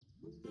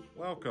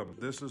Welcome.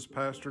 This is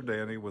Pastor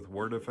Danny with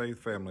Word of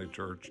Faith Family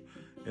Church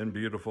in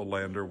beautiful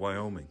Lander,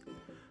 Wyoming.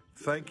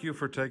 Thank you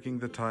for taking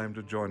the time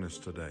to join us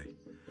today.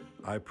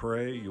 I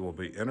pray you will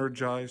be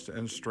energized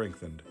and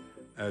strengthened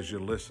as you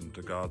listen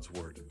to God's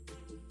Word.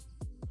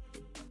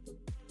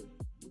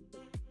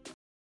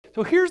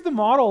 So here's the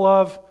model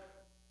of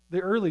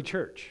the early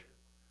church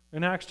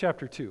in Acts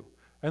chapter 2.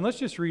 And let's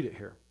just read it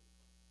here.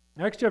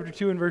 Acts chapter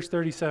 2 and verse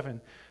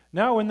 37.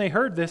 Now when they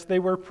heard this, they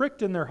were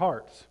pricked in their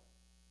hearts.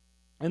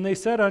 And they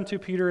said unto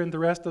Peter and the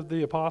rest of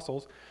the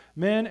apostles,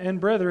 Men and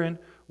brethren,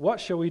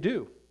 what shall we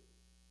do?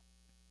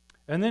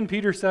 And then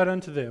Peter said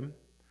unto them,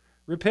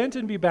 Repent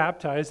and be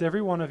baptized,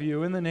 every one of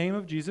you, in the name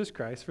of Jesus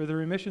Christ, for the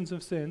remissions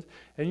of sins,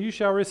 and you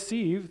shall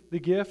receive the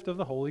gift of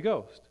the Holy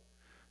Ghost.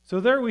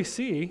 So there we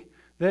see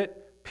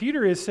that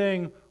Peter is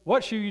saying,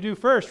 what should you do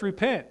first?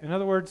 Repent. In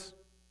other words,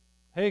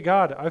 hey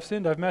God, I've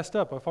sinned, I've messed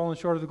up, I've fallen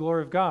short of the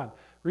glory of God.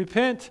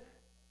 Repent.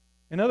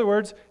 In other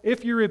words,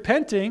 if you're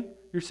repenting,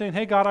 you're saying,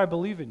 hey God, I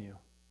believe in you.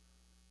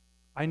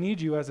 I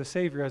need you as a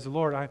Savior, as a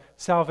Lord.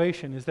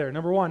 Salvation is there.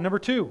 Number one. Number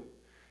two,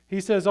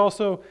 he says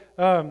also,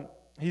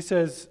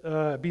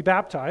 be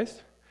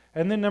baptized.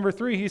 And then number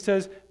three, he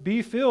says,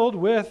 be filled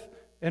with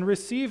and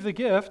receive the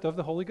gift of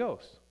the Holy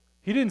Ghost.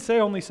 He didn't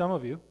say only some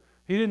of you.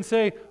 He didn't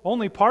say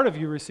only part of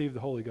you receive the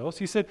Holy Ghost.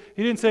 He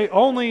didn't say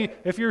only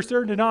if you're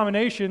certain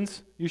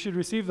denominations you should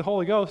receive the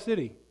Holy Ghost, did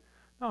he?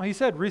 No, he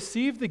said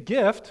receive the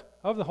gift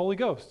of the Holy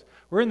Ghost.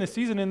 We're in this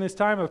season, in this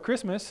time of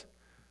Christmas,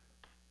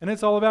 and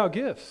it's all about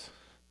gifts.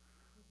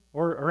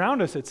 Or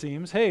around us, it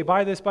seems. Hey,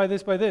 buy this, buy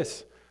this, buy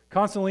this.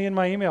 Constantly in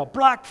my email.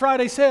 Black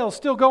Friday sales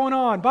still going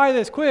on. Buy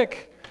this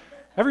quick.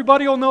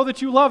 Everybody will know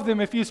that you love them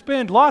if you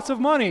spend lots of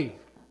money.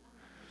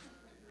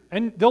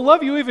 And they'll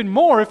love you even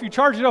more if you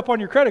charge it up on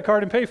your credit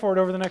card and pay for it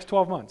over the next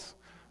 12 months.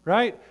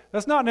 Right?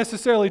 That's not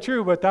necessarily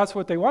true, but that's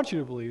what they want you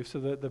to believe so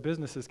that the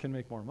businesses can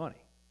make more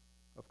money.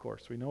 Of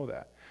course, we know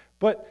that.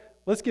 But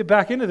let's get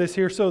back into this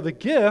here. So the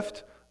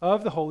gift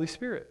of the Holy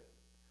Spirit.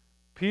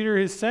 Peter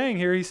is saying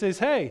here, he says,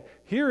 hey,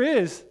 here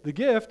is the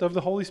gift of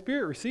the Holy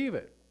Spirit. Receive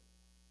it.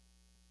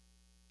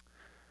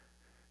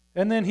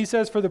 And then he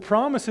says, for the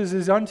promises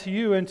is unto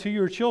you and to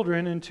your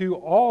children and to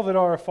all that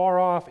are afar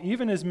off,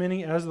 even as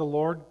many as the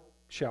Lord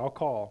shall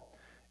call.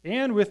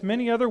 And with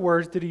many other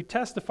words did he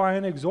testify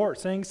and exhort,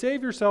 saying,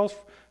 save yourselves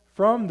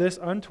from this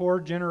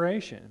untoward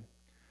generation.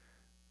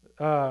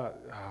 I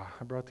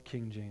brought the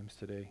King James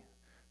today.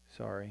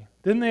 Sorry.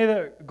 Then they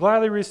that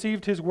gladly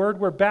received his word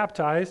were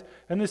baptized,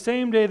 and the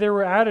same day there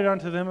were added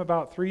unto them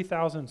about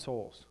 3,000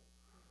 souls.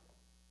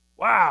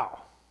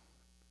 Wow.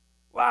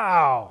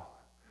 Wow.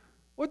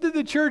 What did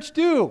the church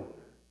do?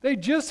 They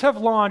just have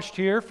launched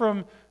here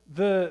from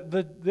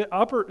the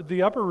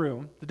upper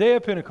room, the day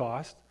of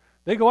Pentecost.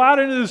 They go out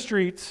into the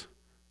streets.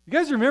 You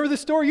guys remember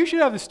this story? You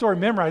should have this story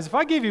memorized. If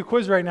I gave you a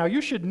quiz right now,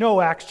 you should know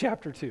Acts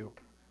chapter 2.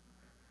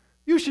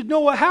 You should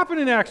know what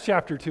happened in Acts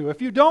chapter 2.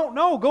 If you don't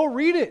know, go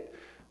read it.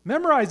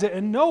 Memorize it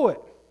and know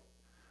it.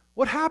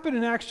 What happened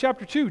in Acts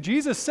chapter 2?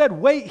 Jesus said,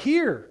 wait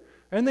here.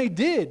 And they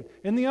did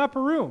in the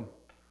upper room.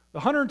 The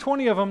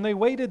 120 of them, they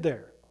waited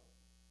there.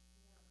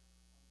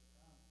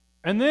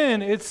 And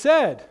then it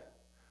said,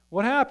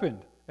 what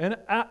happened? And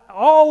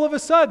all of a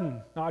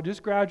sudden, not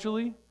just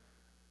gradually,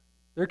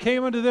 there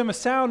came unto them a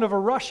sound of a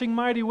rushing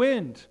mighty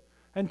wind,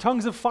 and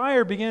tongues of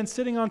fire began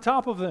sitting on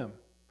top of them.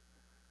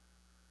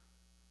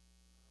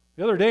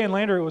 The other day in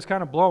Lander, it was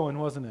kind of blowing,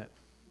 wasn't it?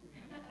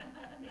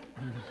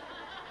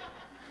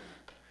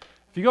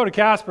 If you go to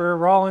Casper,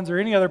 Rollins, or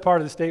any other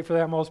part of the state for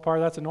that most part,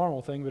 that's a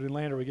normal thing, but in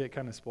Lander we get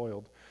kind of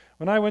spoiled.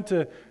 When I went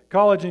to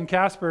college in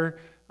Casper,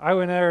 I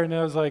went there and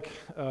I was like,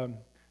 man,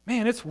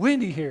 it's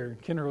windy here.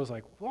 And Kendra was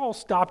like, well,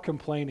 stop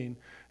complaining.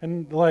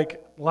 And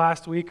like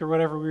last week or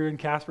whatever, we were in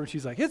Casper, and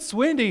she's like, it's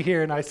windy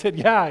here. And I said,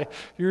 yeah,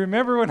 you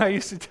remember when I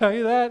used to tell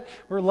you that?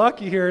 We're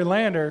lucky here in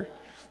Lander.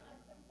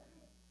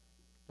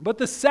 But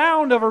the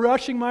sound of a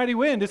rushing mighty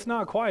wind, it's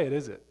not quiet,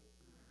 is it?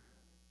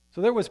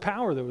 So there was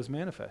power that was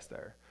manifest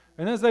there.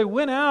 And as they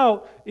went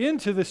out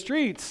into the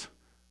streets,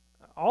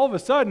 all of a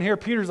sudden here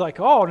Peter's like,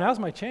 oh, now's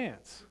my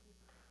chance.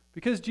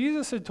 Because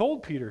Jesus had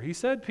told Peter, he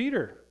said,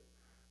 Peter,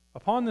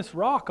 upon this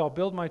rock I'll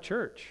build my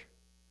church.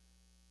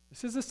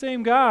 This is the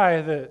same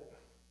guy that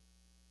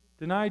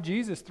denied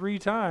Jesus 3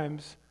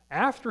 times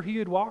after he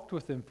had walked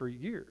with him for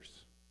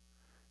years.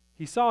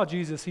 He saw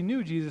Jesus, he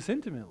knew Jesus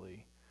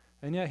intimately,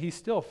 and yet he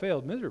still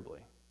failed miserably.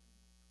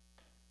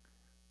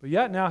 But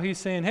yet now he's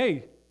saying,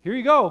 hey, here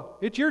you go.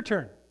 It's your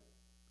turn.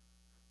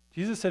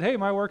 Jesus said, hey,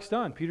 my work's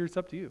done. Peter, it's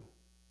up to you.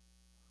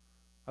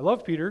 I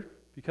love Peter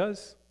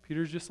because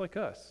Peter's just like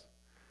us.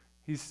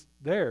 He's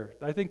there.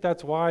 I think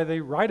that's why they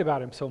write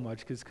about him so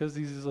much, because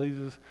he's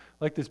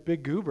like this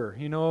big goober,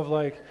 of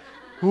like,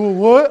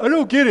 what? I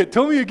don't get it.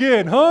 Tell me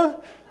again, huh?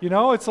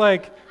 It's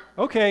like,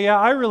 okay, yeah,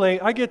 I relate.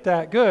 I get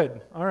that.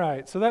 Good. All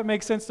right. So that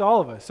makes sense to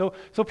all of us.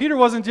 So Peter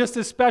wasn't just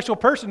this special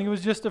person. He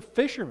was just a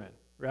fisherman,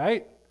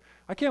 right?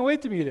 I can't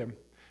wait to meet him.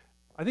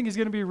 I think he's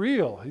going to be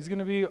real. He's going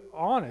to be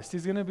honest.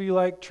 He's going to be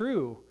like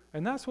true.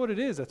 And that's what it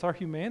is. That's our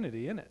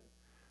humanity, isn't it?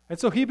 And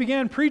so he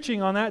began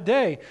preaching on that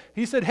day.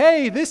 He said,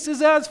 hey, this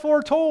is as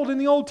foretold in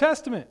the Old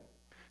Testament.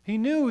 He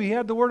knew he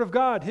had the Word of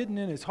God hidden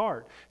in his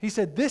heart. He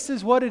said, this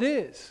is what it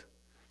is.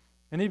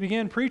 And he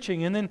began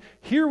preaching. And then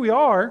here we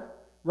are,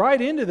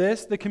 right into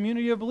this, the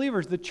community of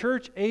believers. The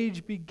church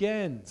age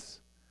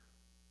begins.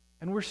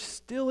 And we're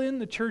still in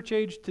the church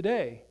age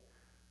today.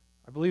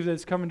 I believe that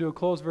it's coming to a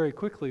close very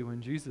quickly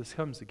when Jesus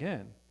comes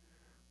again.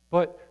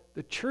 But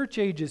the church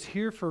age is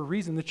here for a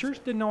reason. The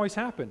church didn't always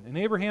happen. In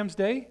Abraham's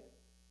day,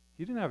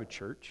 he didn't have a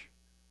church.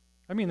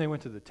 I mean, they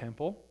went to the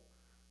temple,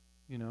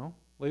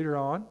 later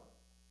on,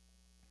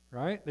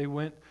 right? They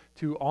went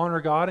to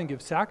honor God and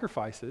give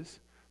sacrifices.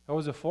 That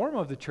was a form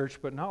of the church,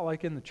 but not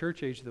like in the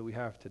church age that we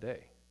have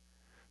today.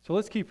 So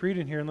let's keep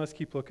reading here and let's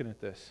keep looking at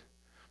this.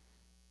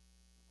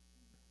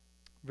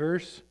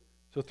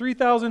 So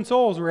 3,000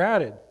 souls were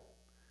added.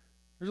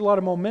 There's a lot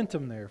of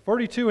momentum there.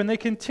 42, and they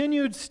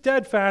continued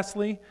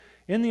steadfastly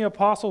in the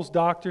apostles'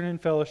 doctrine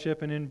and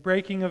fellowship and in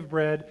breaking of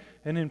bread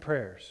and in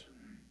prayers.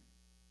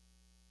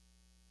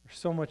 There's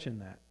so much in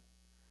that.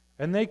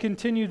 And they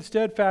continued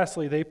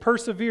steadfastly. They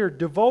persevered,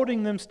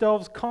 devoting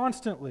themselves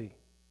constantly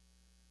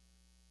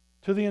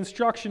to the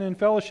instruction and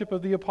fellowship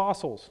of the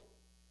apostles,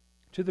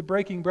 to the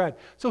breaking bread.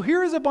 So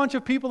here is a bunch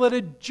of people that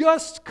had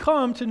just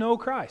come to know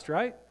Christ,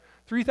 right?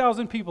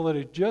 3,000 people that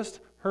had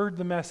just heard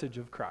the message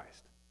of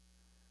Christ.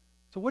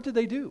 So what did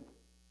they do?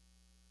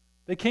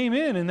 They came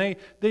in and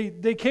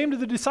they came to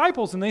the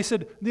disciples and they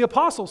said, the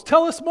apostles,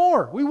 tell us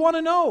more. We want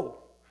to know.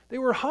 They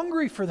were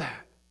hungry for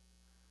that.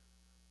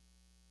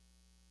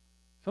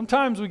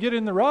 Sometimes we get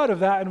in the rut of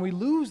that and we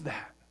lose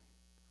that.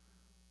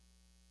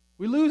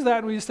 We lose that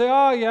and we say,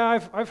 oh yeah,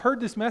 I've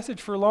heard this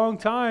message for a long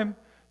time.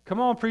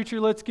 Come on,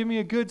 preacher, let's give me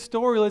a good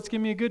story. Let's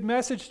give me a good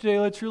message today.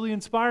 Let's really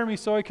inspire me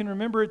so I can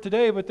remember it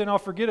today, but then I'll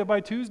forget it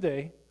by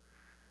Tuesday.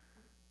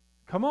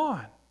 Come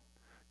on.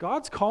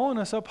 God's calling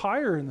us up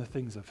higher in the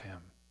things of Him.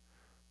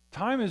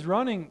 Time is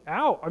running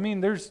out. I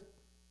mean,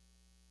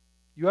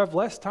 you have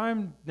less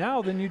time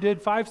now than you did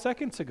 5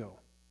 seconds ago.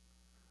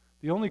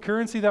 The only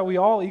currency that we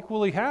all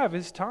equally have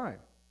is time.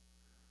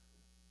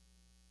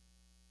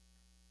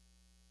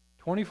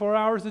 24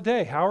 hours a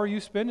day. How are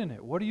you spending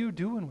it? What are you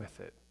doing with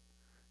it?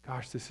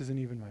 Gosh, this isn't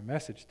even my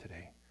message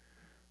today.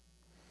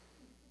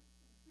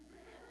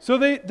 So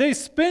they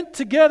spent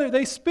together,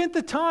 they spent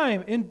the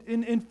time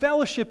in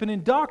fellowship and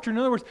in doctrine.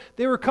 In other words,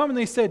 they were coming,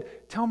 they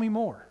said, tell me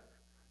more.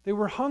 They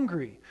were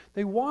hungry.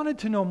 They wanted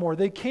to know more.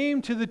 They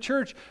came to the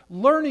church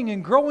learning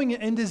and growing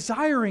and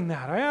desiring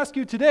that. I ask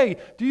you today,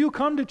 do you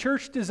come to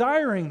church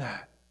desiring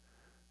that?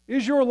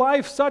 Is your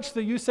life such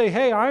that you say,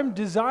 hey, I'm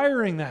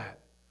desiring that?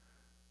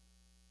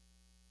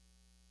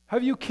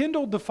 Have you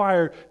kindled the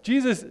fire?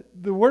 Jesus,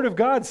 the Word of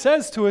God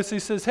says to us, He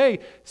says, hey,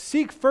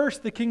 seek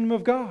first the kingdom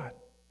of God.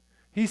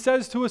 He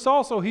says to us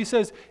also, He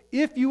says,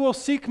 if you will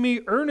seek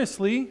me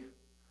earnestly,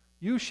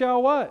 you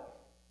shall what?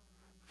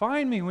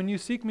 Find me when you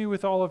seek me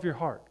with all of your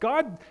heart.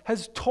 God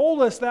has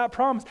told us that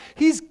promise.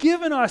 He's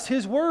given us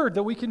His Word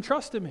that we can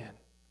trust Him in.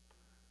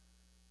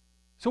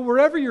 So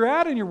wherever you're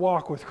at in your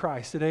walk with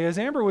Christ today, as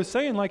Amber was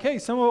saying, like, hey,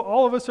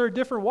 all of us are at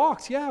different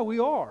walks. Yeah, we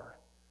are.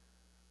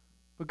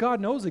 But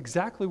God knows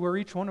exactly where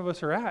each one of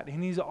us are at,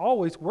 and He's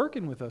always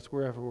working with us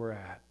wherever we're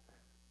at.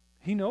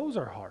 He knows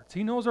our hearts.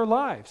 He knows our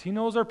lives. He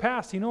knows our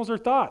past. He knows our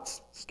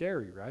thoughts.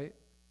 Scary, right?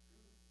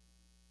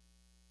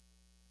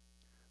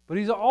 But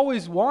He's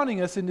always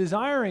wanting us and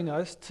desiring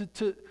us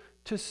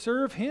to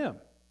serve Him.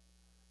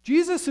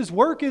 Jesus'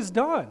 work is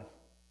done.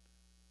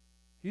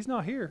 He's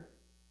not here.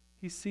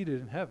 He's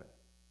seated in heaven.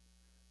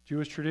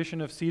 Jewish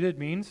tradition of seated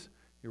means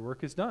your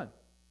work is done.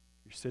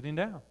 You're sitting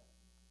down.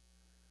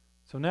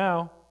 So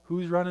now,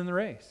 who's running the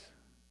race?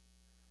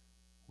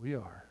 We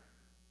are.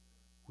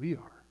 We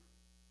are.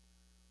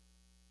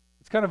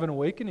 It's kind of an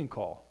awakening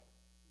call.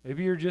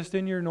 Maybe you're just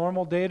in your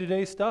normal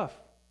day-to-day stuff.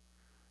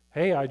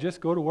 Hey, I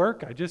just go to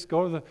work. I just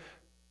go to the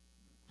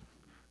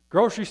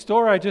grocery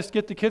store. I just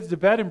get the kids to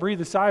bed and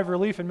breathe a sigh of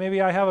relief, and maybe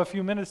I have a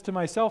few minutes to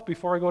myself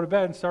before I go to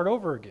bed and start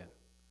over again.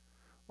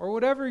 Or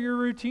whatever your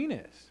routine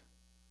is.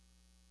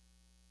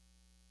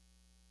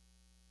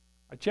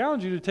 I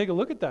challenge you to take a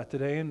look at that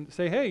today and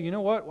say, hey, you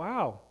know what?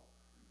 Wow.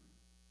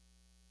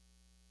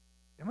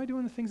 Am I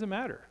doing the things that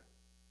matter?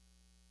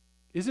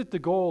 Is it the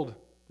gold,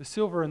 the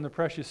silver, and the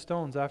precious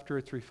stones after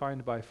it's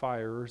refined by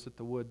fire, or is it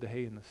the wood, the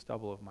hay, and the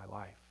stubble of my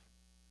life?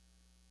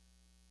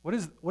 What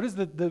is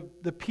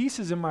the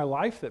pieces in my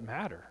life that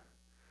matter?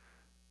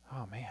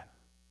 Oh, man.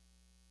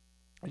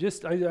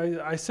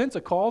 I sense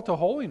a call to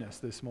holiness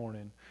this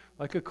morning.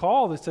 Like a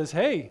call that says,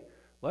 hey,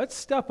 let's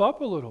step up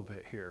a little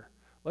bit here.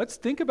 Let's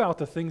think about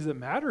the things that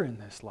matter in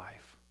this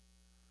life.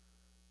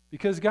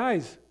 Because,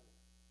 guys,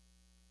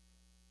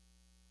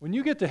 when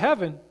you get to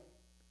heaven,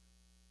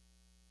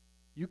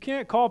 you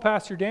can't call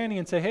Pastor Danny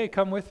and say, hey,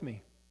 come with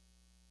me.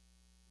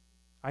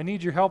 I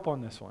need your help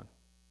on this one.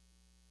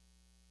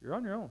 You're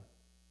on your own.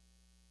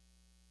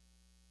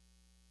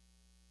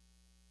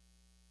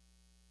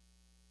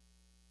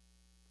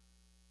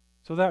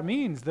 So that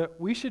means that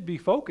we should be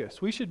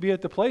focused. We should be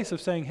at the place of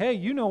saying, hey,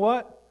 you know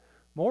what?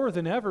 More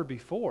than ever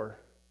before,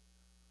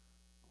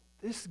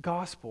 this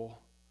gospel,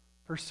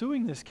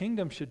 pursuing this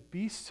kingdom should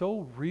be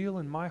so real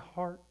in my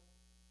heart.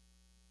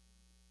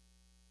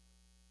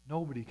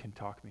 Nobody can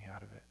talk me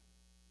out of it.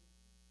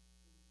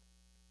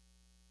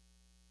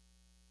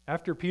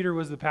 After Peter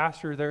was the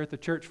pastor there at the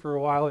church for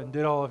a while and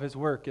did all of his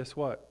work, guess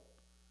what?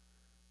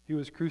 He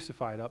was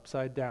crucified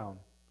upside down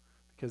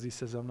because he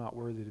says, I'm not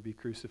worthy to be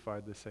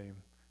crucified the same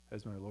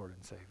as my Lord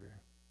and Savior.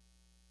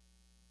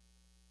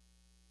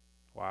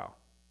 Wow.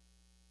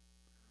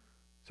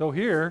 So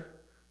here,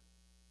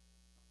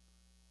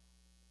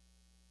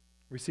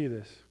 we see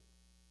this.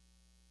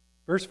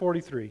 Verse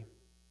 43.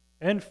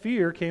 And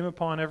fear came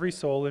upon every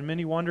soul, and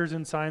many wonders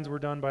and signs were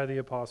done by the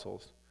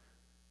apostles.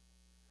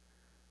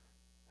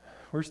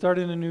 We're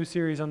starting a new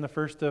series on the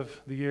first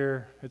of the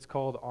year. It's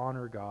called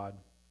Honor God.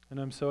 And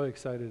I'm so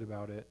excited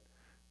about it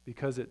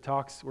because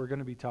we're going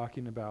to be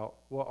talking about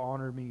what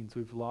honor means.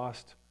 We've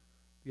lost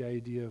the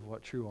idea of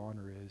what true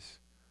honor is.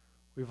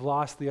 We've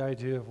lost the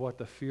idea of what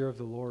the fear of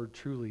the Lord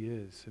truly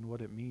is and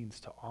what it means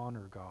to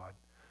honor God,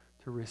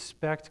 to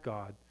respect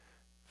God.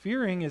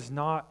 Fearing is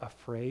not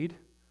afraid.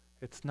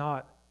 It's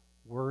not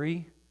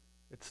worry.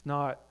 It's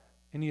not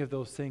any of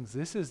those things.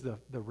 This is the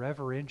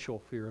reverential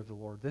fear of the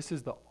Lord. This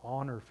is the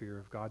honor fear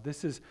of God.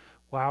 This is,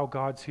 wow,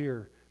 God's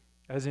here.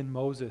 As in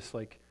Moses,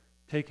 like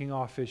taking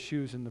off his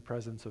shoes in the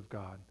presence of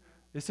God.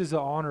 This is the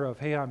honor of,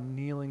 hey, I'm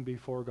kneeling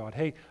before God.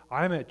 Hey,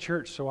 I'm at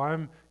church, so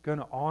I'm going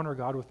to honor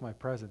God with my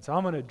presence.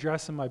 I'm going to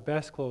dress in my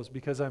best clothes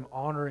because I'm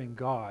honoring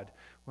God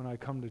when I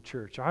come to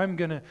church. I'm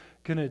going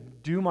to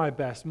do my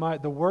best.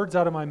 The words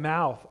out of my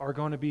mouth are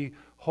going to be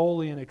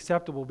holy and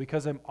acceptable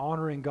because I'm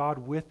honoring God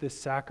with this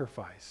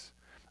sacrifice.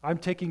 I'm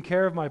taking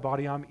care of my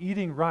body. I'm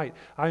eating right.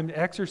 I'm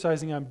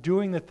exercising. I'm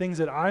doing the things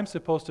that I'm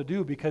supposed to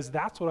do because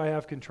that's what I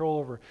have control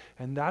over,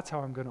 and that's how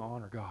I'm going to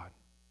honor God.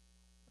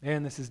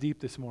 Man, this is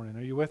deep this morning.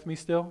 Are you with me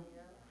still?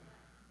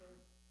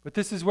 But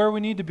this is where we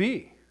need to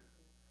be.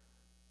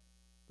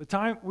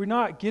 We're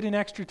not getting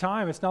extra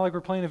time. It's not like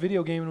we're playing a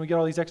video game and we get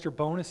all these extra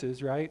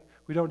bonuses, right?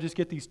 We don't just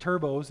get these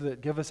turbos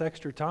that give us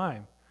extra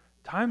time.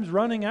 Time's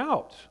running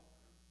out.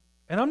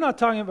 And I'm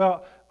talking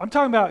about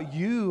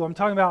you. I'm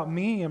talking about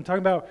me. I'm talking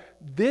about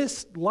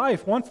this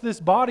life. Once this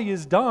body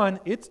is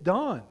done, it's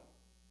done.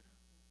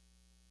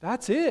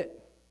 That's it.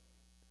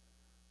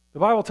 The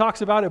Bible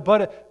talks about it,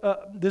 but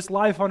this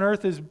life on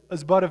earth is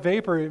but a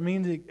vapor. It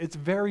means it's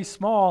very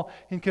small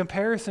in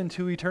comparison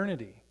to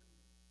eternity.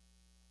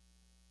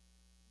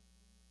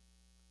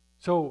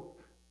 So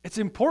it's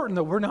important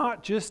that we're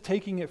not just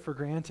taking it for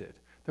granted.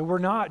 That we're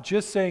not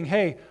just saying,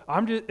 hey,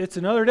 it's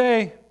another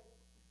day.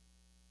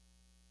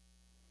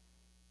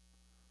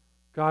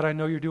 God, I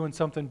know you're doing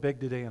something big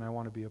today and I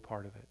want to be a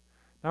part of it.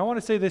 Now, I want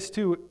to say this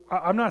too.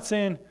 I'm not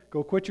saying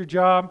go quit your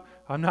job.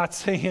 I'm not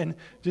saying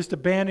just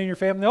abandon your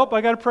family. Nope,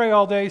 I got to pray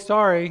all day.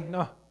 Sorry.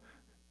 No.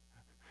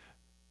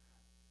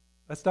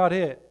 That's not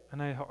it.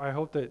 And I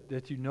hope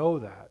that you know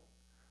that.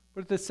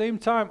 But at the same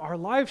time, our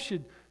lives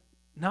should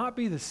not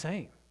be the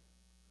same.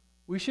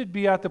 We should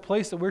be at the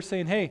place that we're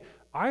saying, hey,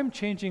 I'm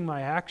changing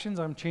my actions.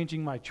 I'm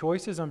changing my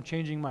choices. I'm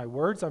changing my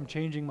words. I'm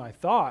changing my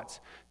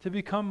thoughts to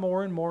become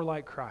more and more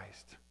like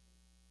Christ.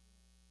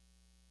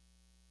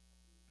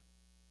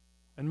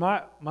 And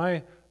my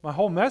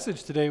whole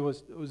message today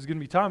was going to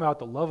be talking about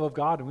the love of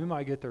God, and we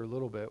might get there a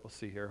little bit. We'll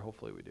see here.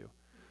 Hopefully we do.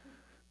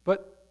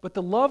 But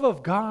the love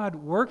of God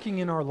working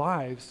in our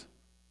lives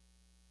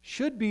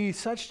should be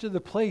such to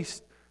the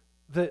place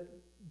that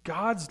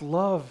God's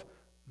love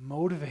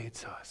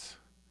motivates us.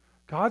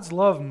 God's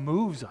love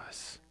moves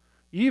us.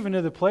 Even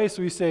to the place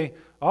where we say,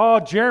 oh,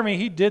 Jeremy,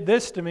 he did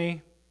this to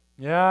me.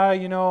 Yeah,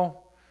 you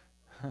know.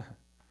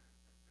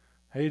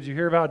 Hey, did you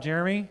hear about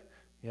Jeremy?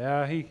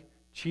 Yeah, he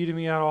cheated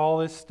me out of all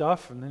this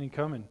stuff, and then he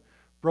come and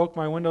broke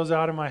my windows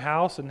out of my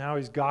house, and now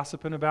he's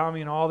gossiping about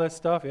me and all that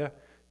stuff. Yeah,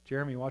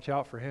 Jeremy, watch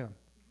out for him.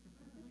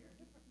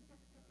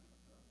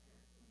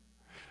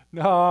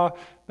 No,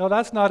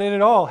 that's not it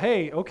at all.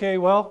 Hey, okay,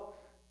 well,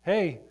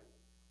 hey,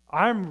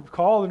 I'm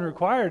called and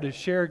required to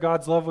share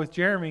God's love with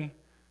Jeremy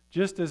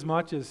just as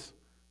much as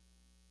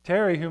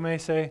Terry, who may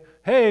say,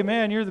 hey,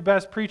 man, you're the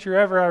best preacher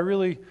ever. I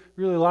really,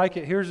 really like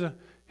it.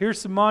 Here's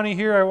some money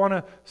here. I want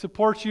to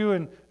support you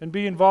and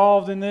be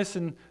involved in this.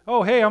 And,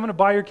 oh, hey, I'm going to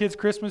buy your kids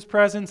Christmas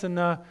presents and,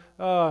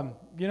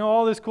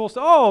 all this cool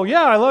stuff. Oh,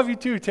 yeah, I love you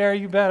too, Terry.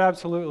 You bet,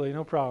 absolutely.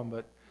 No problem.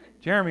 But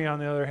Jeremy, on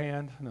the other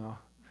hand, no.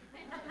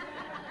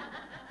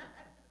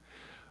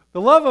 The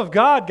love of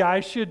God,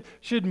 guys,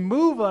 should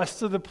move us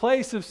to the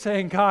place of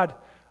saying, God,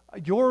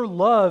 your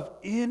love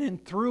in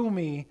and through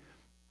me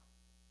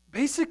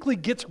basically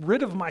gets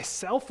rid of my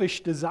selfish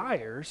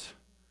desires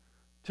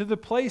to the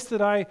place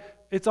that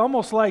it's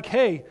almost like,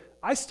 hey,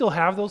 I still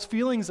have those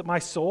feelings that my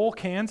soul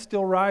can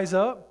still rise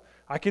up.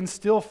 I can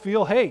still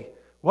feel, hey,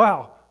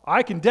 wow,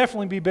 I can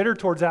definitely be bitter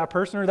towards that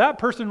person, or that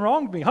person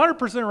wronged me,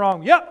 100%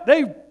 wrong. Yep,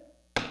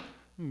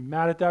 I'm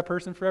mad at that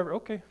person forever.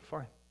 Okay,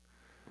 fine.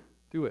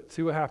 Do it.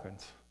 See what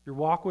happens. Your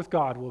walk with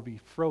God will be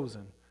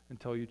frozen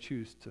until you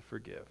choose to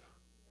forgive.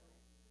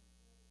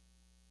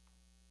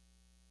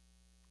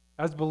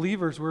 As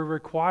believers, we're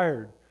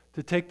required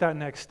to take that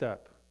next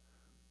step.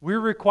 We're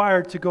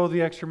required to go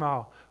the extra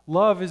mile.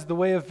 Love is the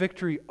way of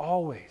victory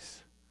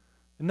always.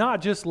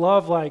 Not just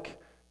love like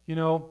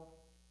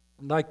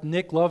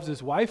Nick loves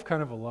his wife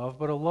kind of a love,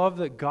 but a love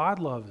that God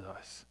loves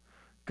us.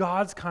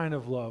 God's kind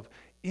of love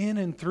in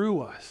and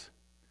through us.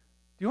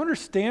 Do you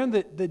understand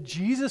that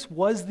Jesus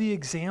was the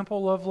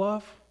example of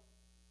love?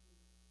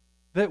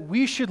 That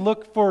we should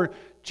look for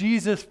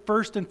Jesus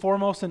first and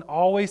foremost and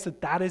always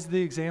that is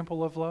the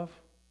example of love?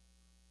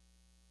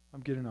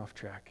 I'm getting off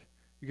track.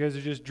 You guys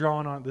are just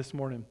drawing on it this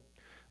morning.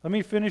 Let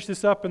me finish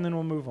this up and then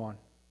we'll move on.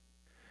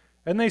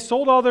 And they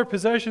sold all their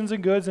possessions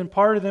and goods and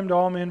parted them to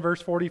all men,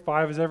 verse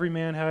 45, as every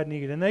man had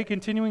need. And they,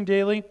 continuing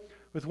daily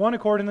with one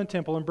accord in the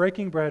temple and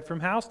breaking bread from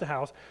house to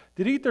house,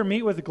 did eat their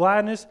meat with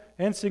gladness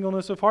and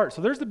singleness of heart.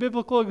 So there's the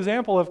biblical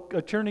example of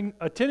attending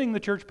the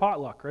church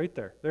potluck right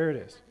there. There it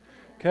is.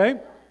 Okay?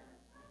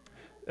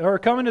 Or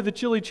coming to the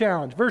chili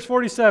challenge. Verse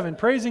 47,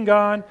 praising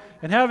God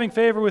and having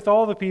favor with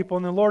all the people,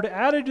 and the Lord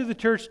added to the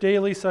church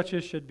daily such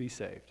as should be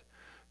saved.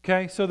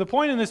 Okay, so the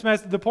point in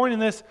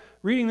this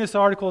reading this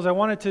article is I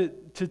wanted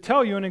to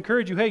tell you and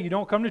encourage you, hey, you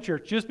don't come to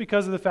church just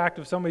because of the fact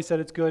of somebody said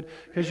it's good,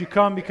 because you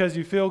come because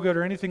you feel good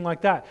or anything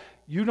like that.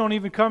 You don't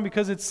even come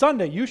because it's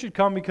Sunday. You should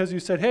come because you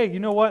said, hey, you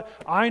know what?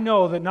 I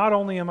know that not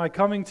only am I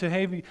coming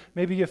to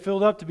maybe get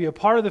filled up to be a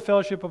part of the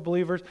fellowship of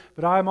believers,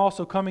 but I'm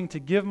also coming to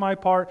give my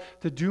part,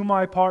 to do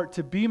my part,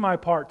 to be my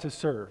part, to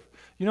serve.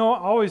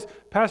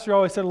 Pastor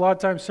always said a lot of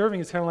times serving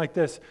is kind of like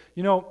this.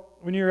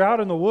 When you're out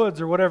in the woods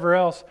or whatever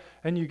else,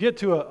 and you get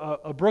to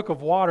a brook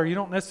of water, you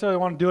don't necessarily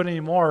want to do it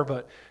anymore,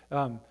 but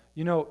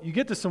you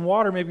get to some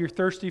water, maybe you're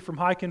thirsty from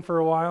hiking for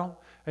a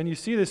while, and you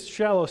see this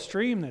shallow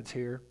stream that's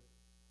here.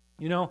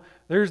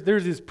 There's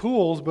these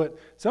pools, but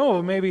some of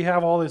them maybe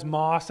have all this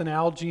moss and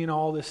algae and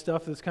all this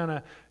stuff that's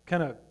kind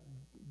of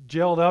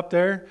gelled up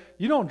there.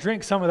 You don't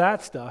drink some of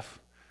that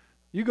stuff.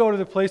 You go to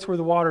the place where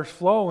the water's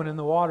flowing and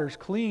the water's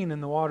clean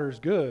and the water's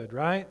good,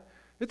 right?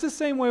 It's the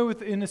same way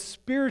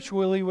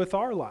spiritually with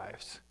our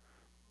lives.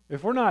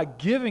 If we're not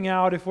giving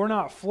out, if we're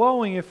not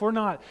flowing, if we're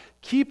not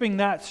keeping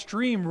that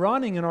stream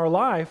running in our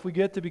life, we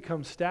get to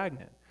become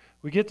stagnant.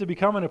 We get to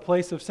become in a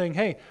place of saying,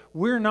 hey,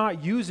 we're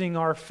not using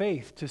our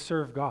faith to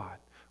serve God.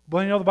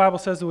 But the Bible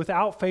says that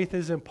without faith it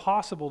is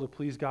impossible to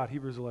please God,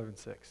 Hebrews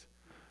 11:6.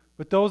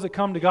 But those that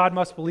come to God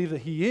must believe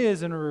that He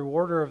is and a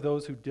rewarder of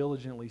those who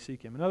diligently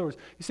seek Him. In other words,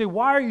 you say,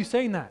 why are you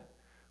saying that?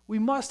 We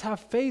must have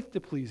faith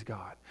to please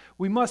God.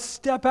 We must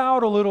step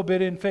out a little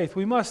bit in faith.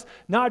 We must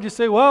not just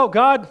say, well,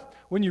 God,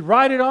 when you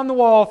write it on the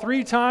wall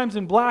 3 times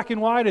in black and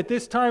white at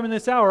this time and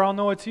this hour, I'll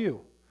know it's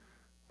you.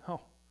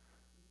 No.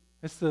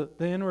 It's the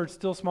inward,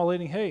 still small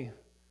leading, hey,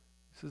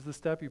 this is the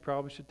step you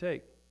probably should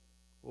take.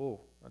 Oh,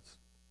 are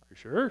you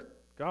sure?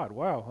 God,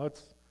 wow,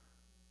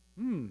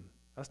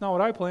 that's not what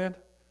I planned.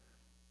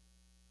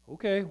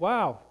 Okay,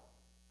 wow.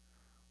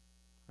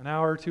 An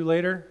hour or 2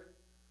 later,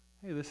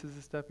 hey, this is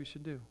the step you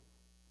should do.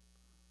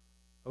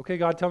 Okay,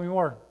 God, tell me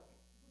more.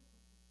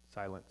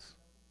 Silence.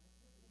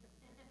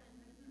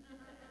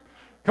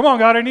 Come on,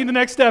 God, I need the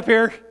next step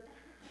here.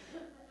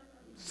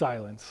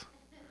 Silence.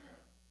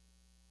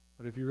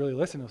 But if you really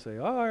listen, He'll say,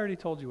 oh, I already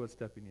told you what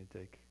step you need to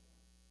take.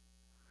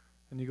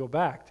 And you go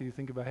back till you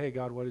think about, hey,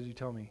 God, what did you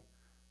tell me?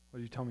 What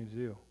did you tell me to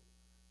do?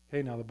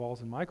 Okay, now the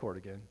ball's in my court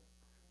again.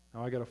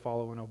 Now I got to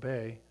follow and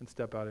obey and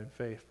step out in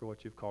faith for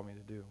what you've called me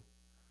to do.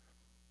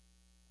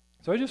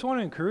 So I just want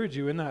to encourage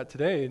you in that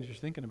today, and you're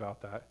thinking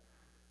about that.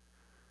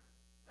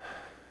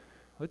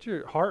 Let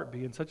your heart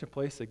be in such a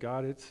place that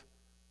God,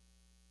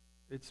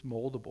 it's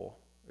moldable.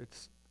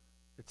 It's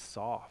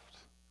soft.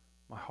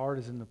 My heart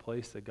is in the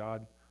place that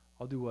God,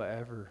 I'll do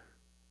whatever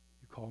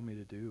you call me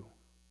to do.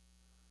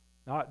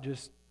 Not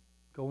just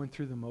going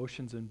through the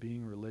motions and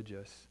being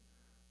religious,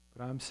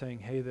 but I'm saying,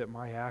 hey, that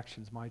my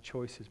actions, my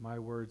choices, my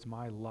words,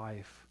 my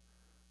life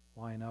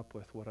line up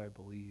with what I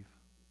believe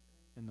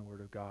in the Word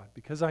of God,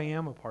 because I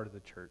am a part of the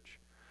church.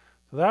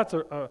 So that's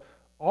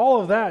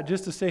all of that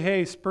just to say,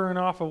 hey, spurring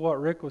off of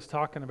what Rick was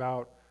talking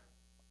about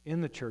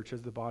in the church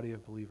as the body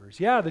of believers.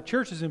 Yeah, the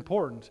church is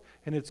important,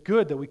 and it's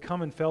good that we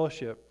come in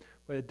fellowship,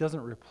 but it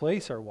doesn't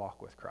replace our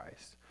walk with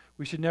Christ.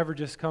 We should never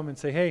just come and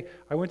say, hey,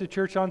 I went to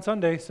church on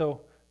Sunday,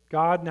 so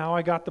God, now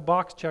I got the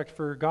box checked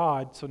for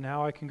God, so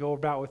now I can go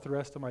about with the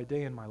rest of my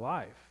day in my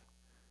life.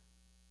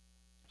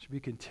 It should be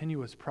a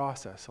continuous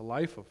process, a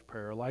life of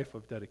prayer, a life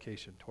of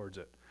dedication towards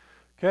it.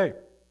 Okay,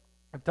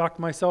 I've talked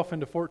myself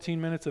into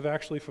 14 minutes of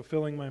actually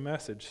fulfilling my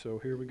message, so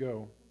here we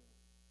go.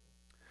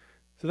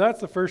 So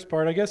that's the first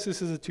part. I guess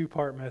this is a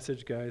 2-part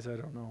message, guys. I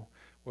don't know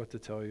what to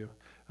tell you.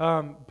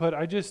 But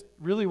I just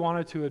really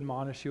wanted to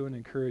admonish you and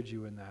encourage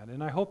you in that.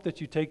 And I hope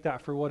that you take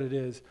that for what it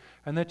is,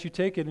 and that you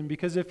take it. And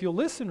because if you'll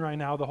listen right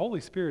now, the Holy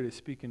Spirit is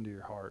speaking to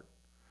your heart.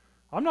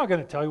 I'm not going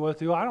to tell you what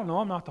to do. I don't know.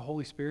 I'm not the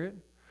Holy Spirit.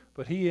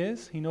 But He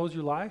is. He knows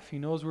your life. He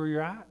knows where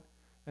you're at.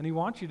 And He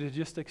wants you to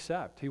just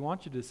accept. He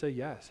wants you to say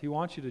yes. He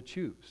wants you to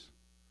choose.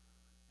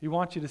 He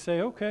wants you to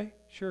say, okay,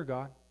 sure,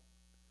 God.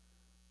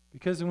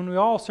 Because when we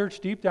all search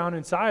deep down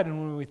inside, and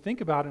when we think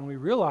about it and we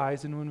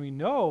realize, and when we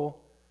know,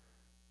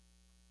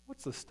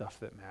 what's the stuff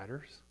that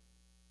matters?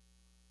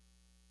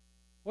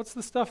 What's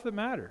the stuff that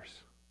matters?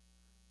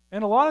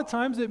 And a lot of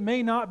times it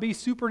may not be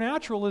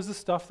supernatural as the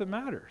stuff that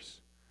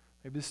matters.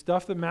 Maybe the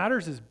stuff that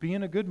matters is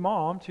being a good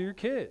mom to your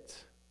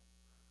kids.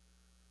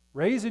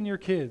 Raising your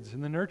kids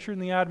in the nurture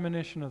and the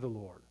admonition of the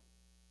Lord.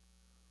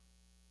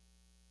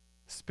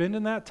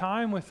 Spending that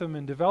time with them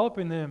and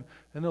developing them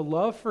in the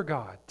love for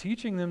God.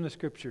 Teaching them the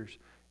Scriptures.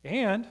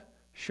 And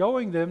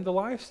showing them the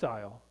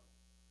lifestyle.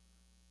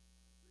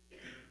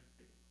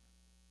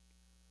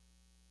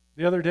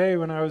 The other day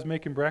when I was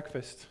making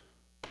breakfast,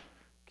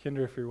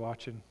 Kinder, if you're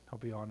watching, I'll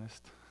be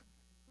honest.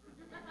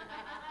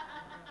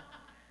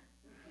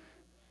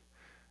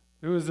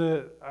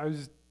 I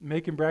was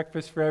making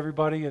breakfast for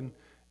everybody, and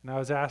I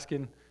was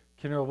asking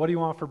Kinder, what do you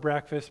want for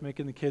breakfast?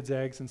 Making the kids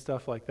eggs and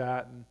stuff like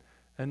that.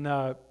 And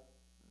there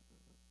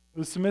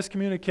was some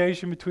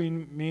miscommunication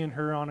between me and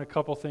her on a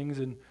couple things,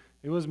 and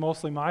it was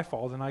mostly my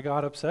fault, and I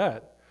got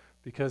upset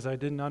because I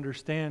didn't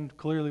understand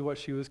clearly what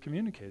she was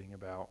communicating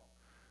about.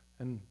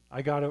 And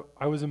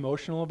I was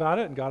emotional about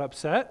it and got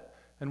upset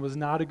and was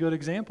not a good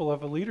example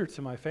of a leader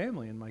to my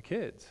family and my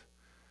kids.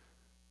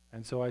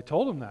 And so I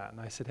told him that, and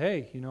I said,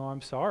 hey,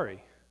 I'm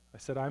sorry. I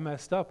said, I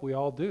messed up. We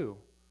all do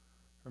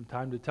from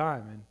time to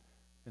time.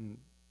 And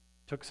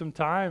took some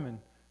time and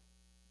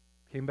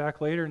came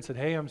back later and said,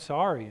 hey, I'm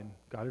sorry, and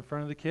got in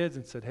front of the kids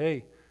and said,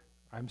 hey,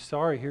 I'm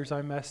sorry.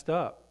 I messed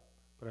up.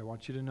 But I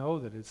want you to know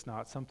that it's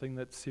not something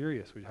that's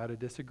serious. We had a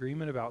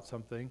disagreement about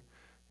something,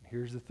 and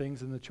here's the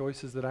things and the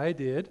choices that I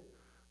did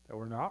that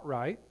were not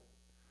right,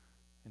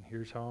 and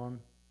here's how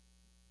I'm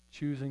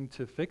choosing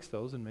to fix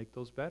those and make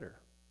those better.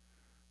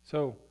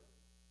 So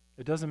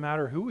it doesn't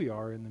matter who we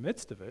are in the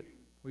midst of it.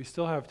 We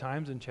still have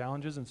times and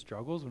challenges and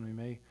struggles when we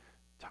may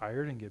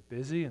tired and get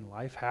busy and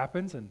life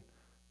happens, and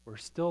we're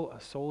still a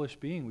soulish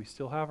being. We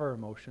still have our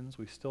emotions.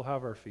 We still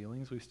have our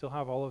feelings. We still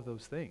have all of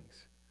those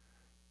things.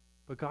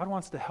 But God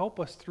wants to help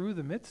us through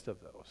the midst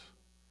of those.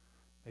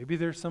 Maybe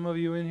there's some of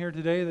you in here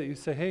today that you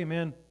say, hey,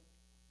 man,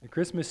 the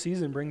Christmas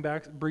season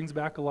brings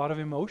back a lot of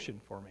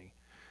emotion for me.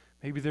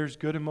 Maybe there's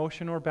good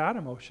emotion or bad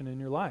emotion in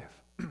your life.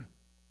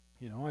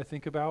 I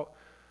think about,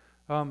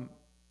 when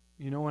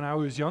I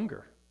was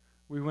younger,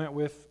 we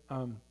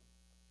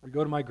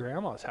go to my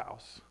grandma's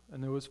house,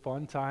 and there was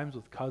fun times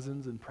with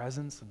cousins and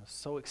presents, and I was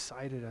so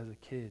excited as a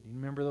kid. You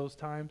remember those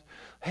times?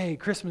 Hey,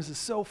 Christmas is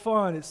so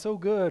fun. It's so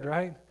good,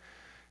 right?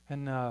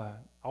 And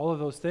all of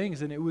those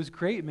things, and it was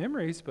great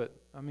memories, but,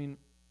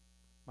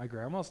 my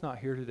grandma's not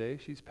here today.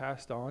 She's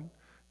passed on.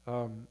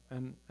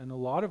 And a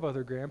lot of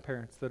other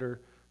grandparents that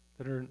are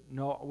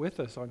not with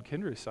us on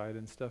Kendra's side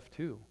and stuff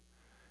too.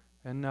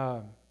 And,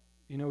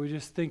 we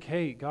just think,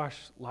 hey, gosh,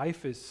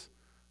 life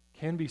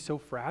can be so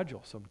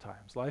fragile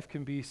sometimes. Life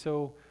can be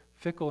so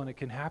fickle, and it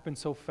can happen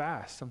so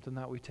fast, something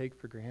that we take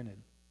for granted.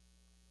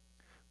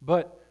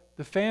 But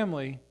the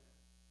family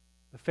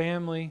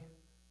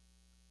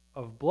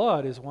of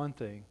blood is one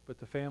thing, but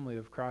the family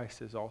of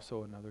Christ is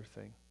also another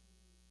thing.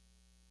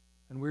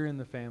 And we're in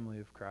the family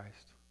of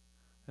Christ.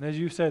 And as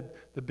you said,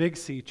 the Big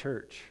C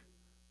church,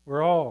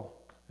 we're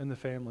all in the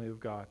family of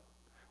God.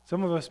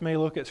 Some of us may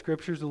look at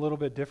scriptures a little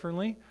bit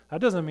differently.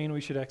 That doesn't mean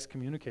we should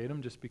excommunicate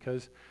them just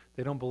because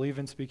they don't believe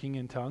in speaking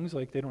in tongues,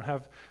 like they don't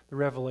have the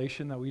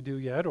revelation that we do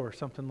yet or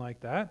something like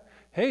that.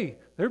 Hey,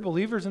 they're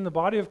believers in the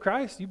body of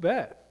Christ, you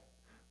bet.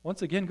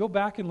 Once again, go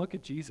back and look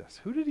at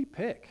Jesus. Who did he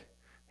pick?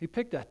 He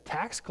picked a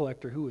tax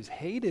collector who was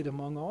hated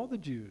among all the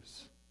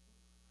Jews.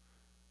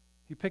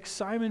 He picked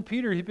Simon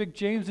Peter. He picked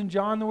James and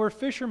John, who were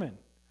fishermen.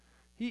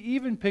 He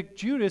even picked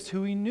Judas,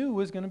 who he knew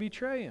was going to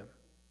betray him.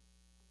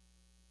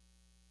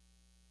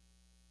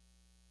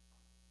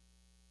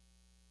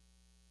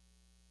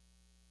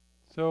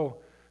 So,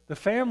 the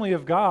family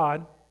of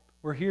God,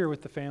 we're here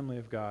with the family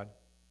of God.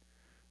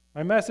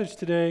 My message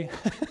today...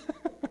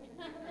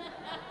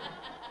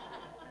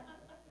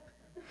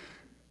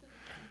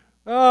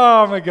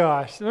 Oh my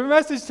gosh. The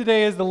message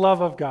today is the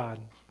love of God.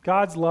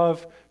 God's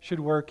love should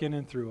work in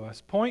and through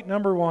us. Point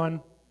number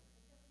 1,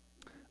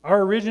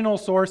 our original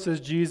source is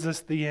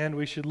Jesus, the end.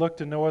 We should look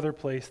to no other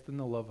place than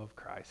the love of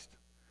Christ.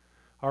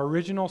 Our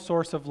original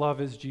source of love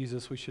is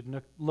Jesus. We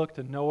should look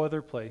to no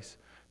other place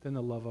than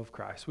the love of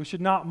Christ. We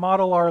should not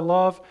model our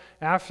love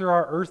after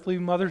our earthly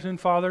mothers and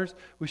fathers.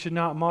 We should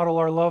not model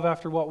our love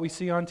after what we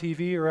see on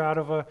TV or out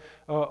of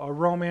a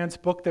romance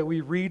book that we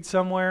read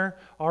somewhere.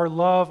 Our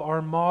love,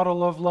 our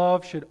model of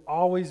love should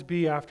always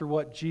be after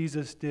what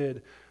Jesus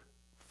did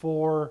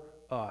for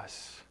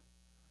us.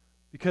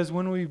 Because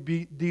when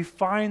we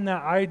define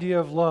that idea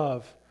of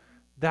love,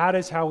 that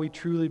is how we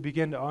truly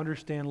begin to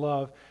understand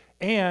love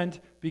and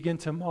begin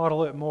to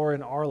model it more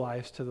in our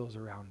lives to those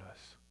around us.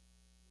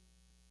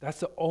 That's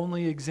the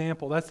only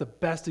example. That's the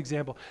best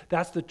example.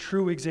 That's the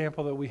true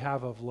example that we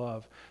have of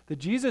love.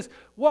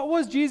 What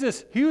was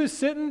Jesus? He was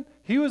sitting,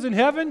 he was in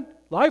heaven,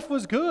 life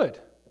was good.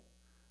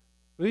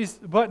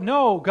 But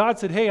no, God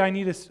said, hey, I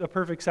need a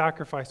perfect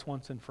sacrifice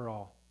once and for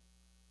all.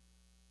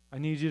 I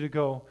need you to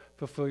go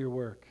fulfill your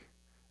work.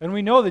 And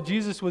we know that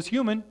Jesus was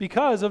human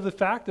because of the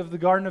fact of the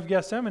Garden of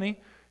Gethsemane.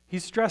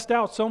 He's stressed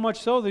out so much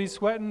so that he's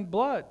sweating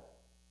blood.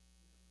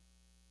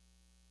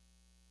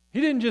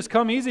 He didn't just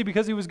come easy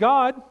because he was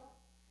God.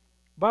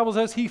 The Bible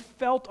says he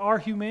felt our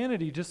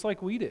humanity just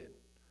like we did.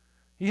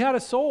 He had a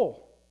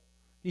soul.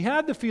 He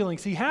had the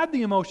feelings. He had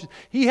the emotions.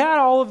 He had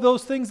all of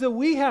those things that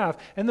we have.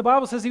 And the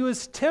Bible says he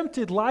was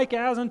tempted like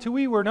as unto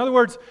we were. In other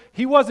words,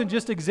 he wasn't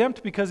just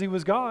exempt because he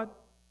was God.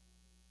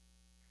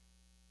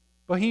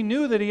 But he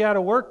knew that he had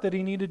a work that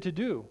he needed to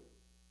do.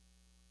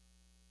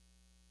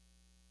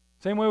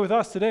 Same way with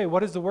us today.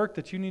 What is the work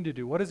that you need to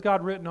do? What has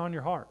God written on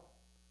your heart?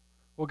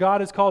 What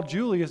God has called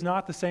Julie is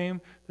not the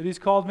same that he's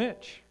called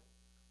Mitch.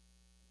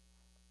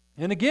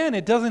 And again,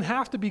 it doesn't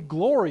have to be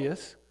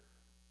glorious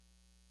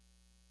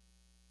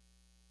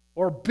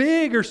or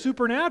big or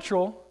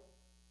supernatural.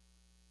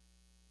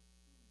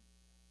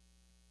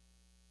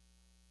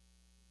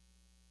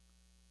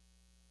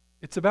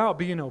 It's about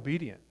being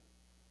obedient.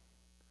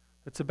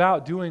 It's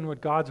about doing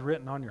what God's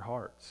written on your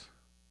hearts.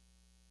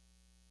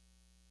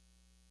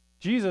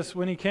 Jesus,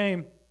 when he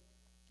came,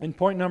 in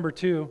point number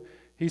 2,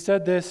 he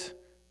said this.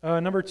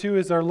 Number 2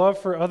 is our love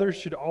for others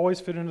should always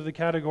fit into the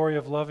category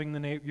of loving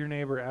your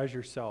neighbor as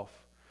yourself.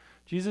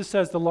 Jesus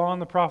says the law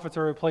and the prophets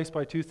are replaced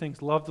by 2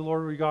 things. Love the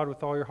Lord your God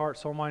with all your heart,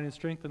 soul, mind, and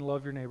strength, and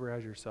love your neighbor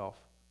as yourself.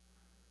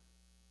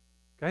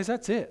 Guys,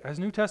 that's it. As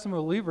New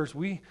Testament believers,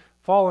 we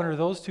fall under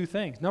those 2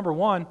 things. Number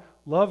 1,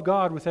 love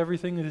God with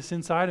everything that is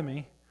inside of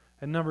me.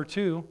 And number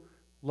 2,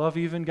 love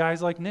even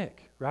guys like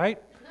Nick,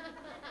 right?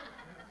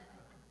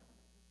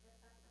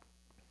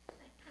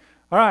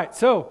 All right,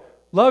 so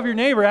love your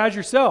neighbor as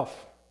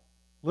yourself.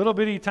 Little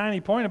bitty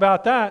tiny point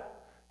about that.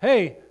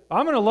 Hey,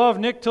 I'm going to love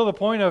Nick till the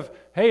point of,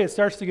 hey, it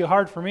starts to get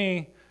hard for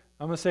me.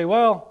 I'm going to say,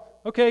 well,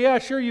 okay, yeah,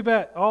 sure, you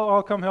bet.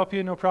 I'll come help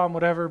you, no problem,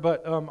 whatever.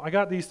 But I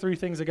got these 3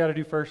 things I got to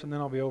do first, and then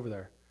I'll be over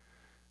there.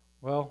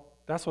 Well,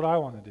 that's what I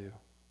want to do,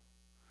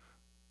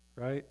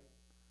 right?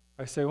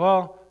 I say,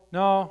 well,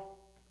 no.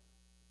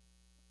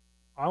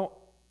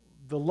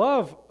 The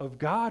love of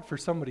God for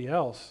somebody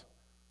else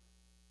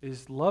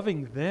is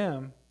loving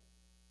them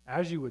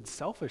as you would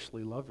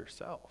selfishly love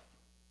yourself.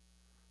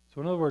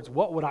 So in other words,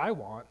 what would I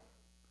want?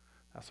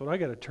 That's what I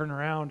got to turn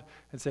around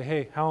and say,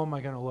 hey, how am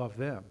I going to love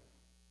them?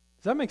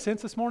 Does that make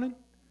sense this morning?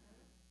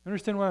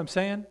 Understand what I'm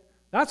saying?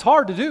 That's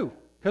hard to do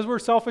because we're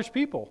selfish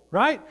people,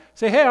 right?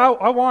 Say, hey,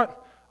 I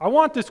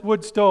want this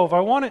wood stove. I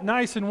want it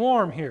nice and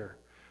warm here.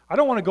 I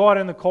don't want to go out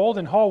in the cold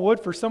and haul wood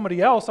for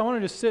somebody else. I want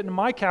to just sit in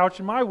my couch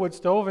in my wood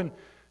stove and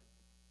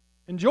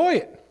enjoy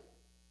it,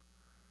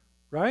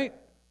 right?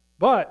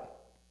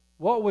 But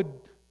what would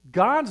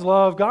God's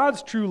love,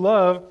 God's true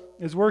love,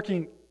 is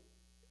working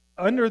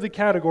under the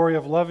category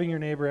of loving your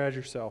neighbor as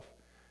yourself.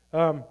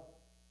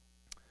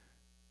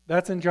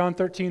 That's in John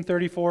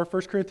 13:34.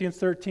 1 Corinthians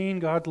 13,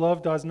 God's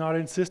love does not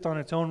insist on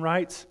its own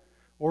rights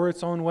or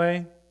its own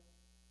way.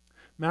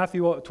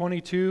 Matthew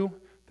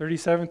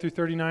 22:37 through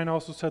 39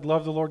 also said,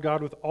 love the Lord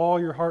God with all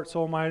your heart,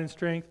 soul, mind, and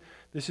strength.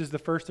 This is the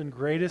first and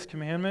greatest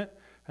commandment.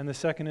 And the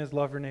second is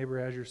love your neighbor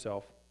as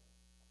yourself.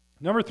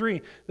 Number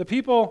 3, the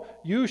people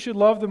you should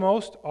love the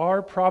most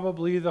are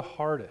probably the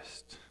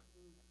hardest.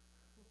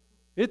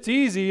 It's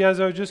easy, as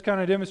I was just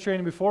kind of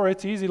demonstrating before,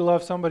 it's easy to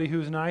love somebody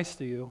who's nice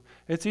to you.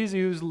 It's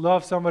easy to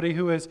love somebody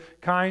who is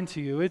kind to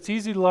you. It's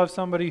easy to love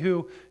somebody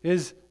who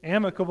is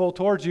amicable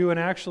towards you and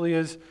actually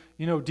is,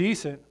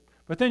 decent.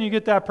 But then you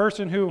get that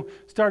person who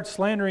starts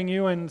slandering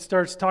you and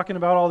starts talking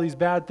about all these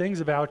bad things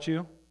about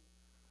you.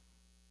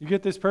 You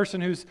get this person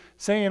who's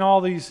saying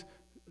all these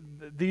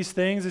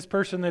things, this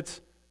person that's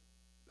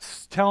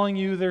telling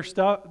you their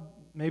stuff,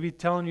 maybe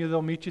telling you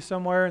they'll meet you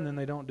somewhere and then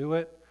they don't do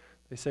it.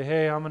 They say,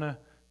 hey, I'm going to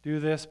do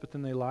this, but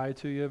then they lie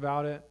to you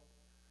about it.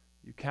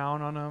 You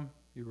count on them,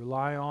 you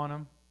rely on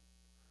them,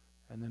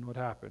 and then what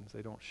happens?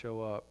 They don't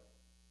show up.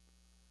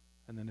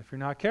 And then if you're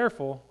not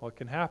careful, what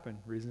can happen?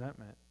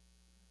 Resentment,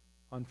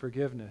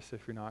 unforgiveness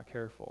if you're not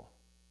careful.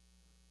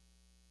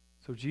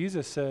 So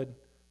Jesus said,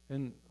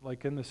 in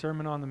the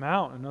Sermon on the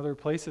Mount and other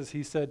places,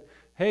 he said,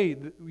 hey,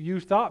 you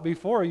thought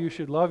before you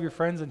should love your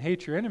friends and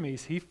hate your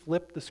enemies. He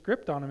flipped the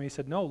script on him. He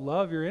said, no,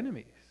 love your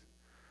enemies.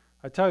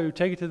 I tell you,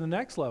 take it to the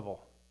next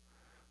level.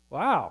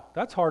 Wow,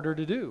 that's harder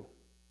to do.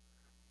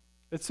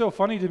 It's so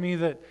funny to me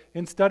that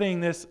in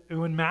studying this,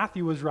 when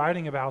Matthew was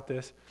writing about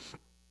this,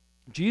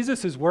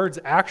 Jesus' words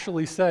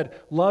actually said,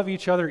 love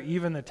each other,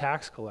 even the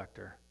tax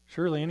collector.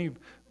 Surely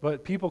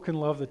but people can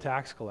love the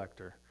tax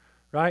collector.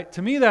 Right?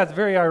 To me, that's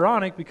very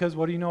ironic because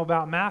what do you know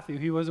about Matthew?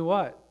 He was a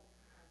what?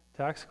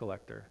 Tax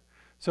collector.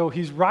 So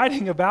he's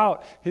writing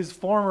about his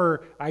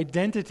former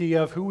identity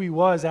of who he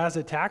was as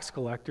a tax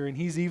collector, and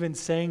he's even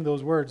saying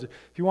those words. If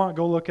you want,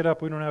 go look it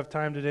up. We don't have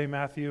time today.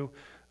 Matthew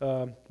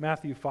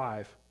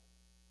 5.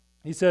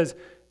 He says,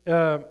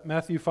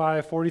 Matthew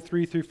 5,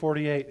 43 through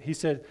 48. He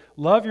said,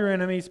 love your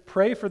enemies,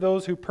 pray for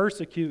those who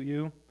persecute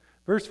you.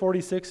 Verse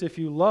 46, if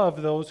you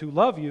love those who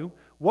love you,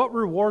 what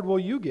reward will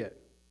you get?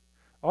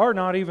 Are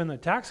not even the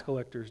tax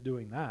collectors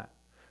doing that?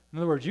 In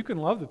other words, you can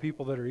love the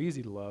people that are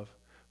easy to love,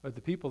 but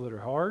the people that are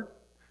hard,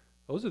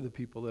 those are the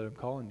people that I'm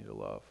calling you to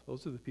love.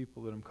 Those are the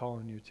people that I'm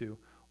calling you to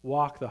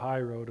walk the high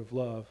road of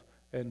love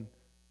and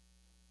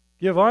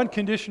give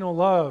unconditional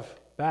love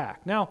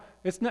back. Now,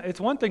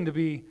 it's one thing to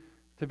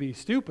to be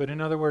stupid.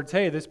 In other words,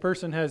 hey, this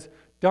person has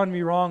done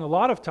me wrong a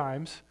lot of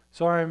times,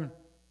 so I'm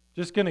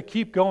just going to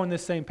keep going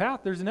this same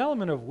path. There's an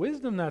element of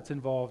wisdom that's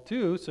involved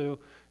too, so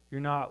you're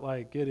not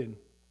like getting,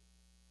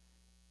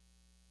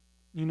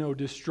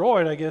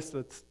 destroyed. I guess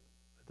that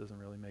doesn't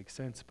really make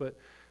sense. But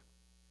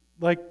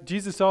like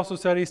Jesus also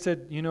said, he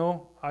said,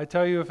 I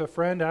tell you, if a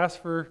friend asks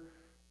for,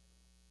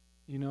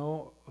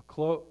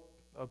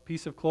 a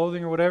piece of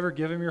clothing or whatever,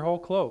 give him your whole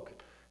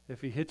cloak.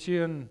 If he hits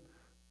you in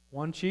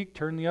one cheek,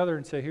 turn the other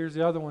and say, here's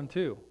the other one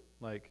too.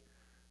 Like,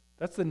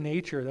 that's the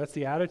nature, that's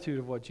the attitude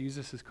of what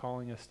Jesus is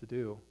calling us to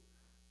do.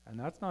 And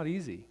that's not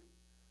easy.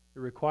 It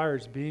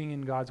requires being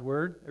in God's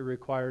Word. It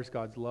requires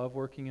God's love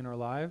working in our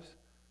lives.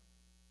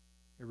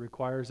 It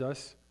requires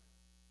us,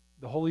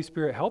 the Holy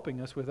Spirit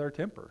helping us with our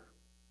temper,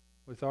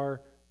 with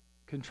our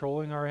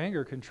controlling our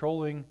anger,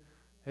 controlling,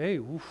 hey,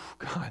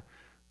 God,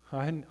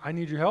 I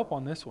need your help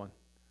on this one.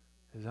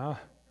 Because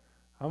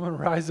I'm going to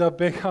rise up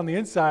big on the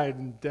inside,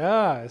 and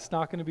it's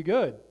not going to be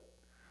good.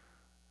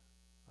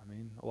 I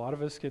mean, a lot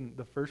of us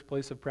the first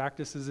place of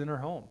practice is in our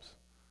homes.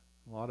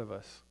 A lot of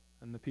us,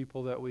 and the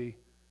people that we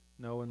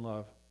know and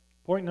love.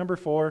 Point number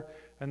 4,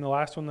 and the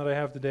last one that I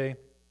have today.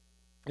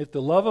 If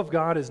the love of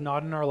God is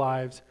not in our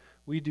lives,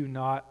 we do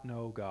not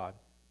know God.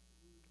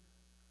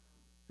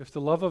 If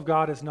the love of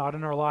God is not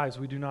in our lives,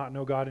 we do not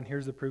know God, and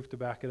here's the proof to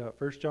back it up.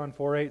 1 John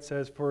 4:8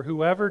 says, "For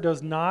whoever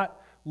does not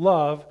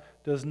love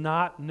does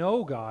not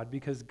know God,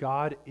 because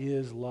God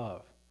is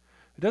love."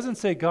 It doesn't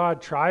say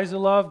God tries to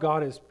love,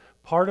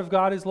 part of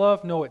God is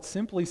love. No, it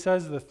simply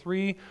says the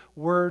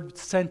 3-word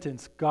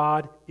sentence,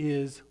 God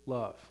is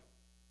love.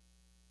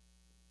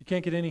 You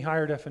can't get any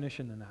higher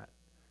definition than that.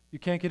 You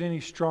can't get any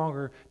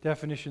stronger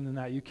definition than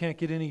that. You can't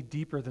get any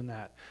deeper than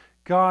that.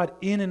 God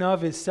in and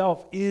of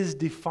Himself is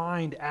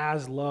defined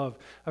as love.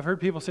 I've heard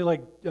people say,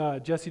 like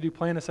Jesse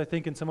Duplantis, I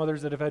think, and some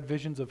others that have had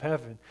visions of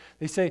heaven.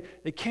 They say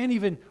they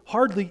can't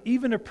hardly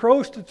even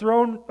approach the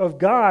throne of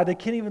God. They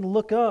can't even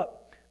look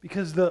up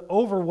because the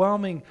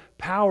overwhelming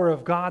power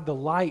of God, the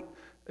light,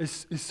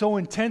 is so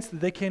intense that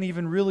they can't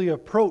even really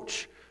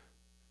approach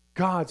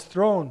God's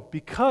throne,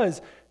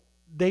 because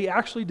they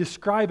actually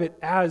describe it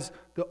as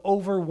the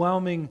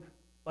overwhelming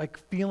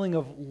feeling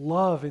of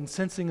love and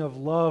sensing of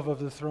love of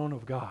the throne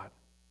of God.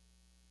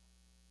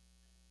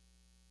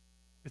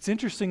 It's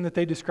interesting that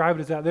they describe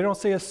it as that. They don't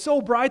say it's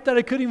so bright that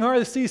I couldn't even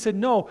hardly see. He said,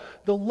 no,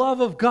 the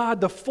love of God,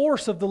 the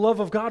force of the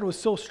love of God was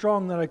so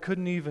strong that I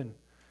couldn't even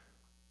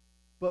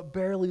but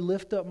barely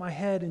lift up my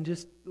head, and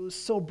it was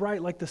so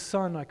bright like the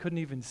sun I couldn't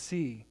even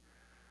see.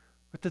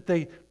 But that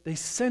they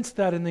sensed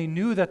that, and they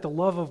knew that the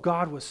love of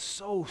God was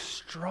so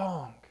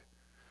strong.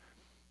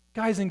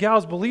 Guys and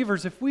gals,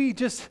 believers, if we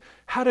just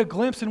had a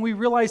glimpse and we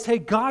realized, hey,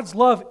 God's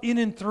love in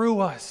and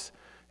through us,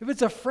 if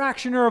it's a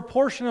fraction or a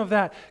portion of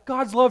that,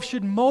 God's love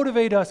should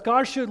motivate us.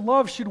 God's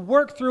love should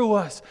work through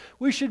us.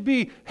 We should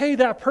be, hey,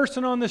 that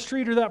person on the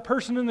street or that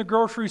person in the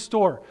grocery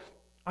store,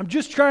 I'm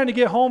just trying to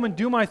get home and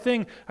do my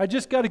thing. I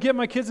just got to get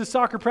my kids to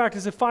soccer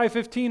practice at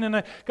 5:15, and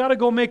I got to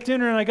go make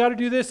dinner, and I got to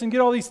do this and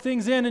get all these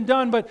things in and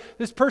done, but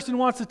this person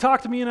wants to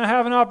talk to me, and I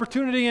have an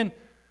opportunity, and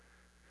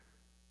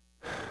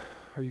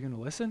are you going to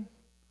listen?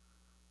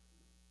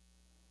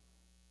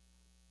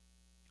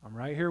 I'm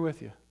right here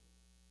with you.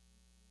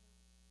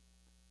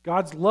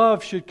 God's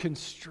love should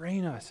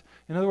constrain us.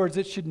 In other words,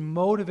 it should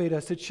motivate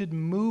us. It should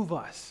move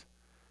us.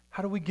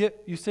 How do we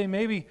you say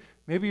maybe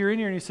you're in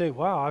here and you say,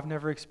 wow, I've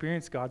never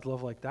experienced God's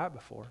love like that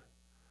before.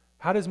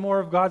 How does more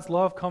of God's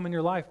love come in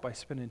your life? By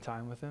spending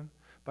time with Him,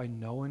 by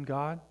knowing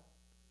God.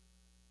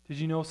 Did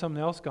you know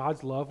something else?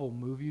 God's love will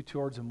move you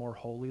towards a more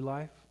holy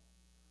life.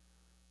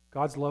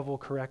 God's love will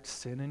correct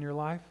sin in your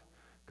life.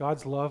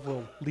 God's love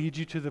will lead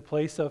you to the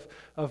place of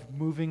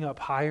moving up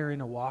higher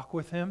in a walk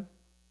with Him.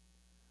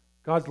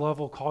 God's love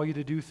will call you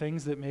to do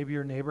things that maybe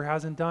your neighbor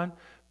hasn't done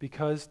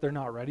because they're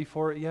not ready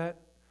for it yet.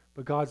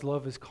 But God's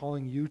love is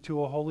calling you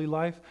to a holy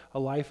life, a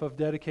life of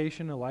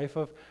dedication, a life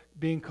of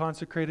being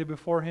consecrated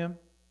before Him,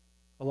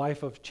 a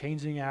life of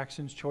changing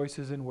actions,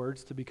 choices, and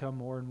words to become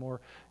more and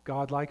more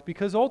God-like.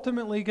 Because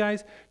ultimately,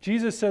 guys,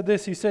 Jesus said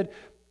this. He said,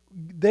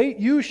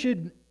 you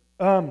should,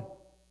 John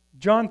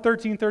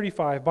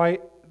 13:35,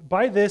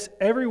 by this,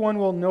 everyone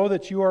will know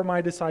that you are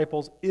my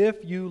disciples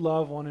if you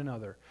love one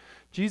another.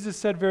 Jesus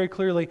said very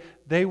clearly,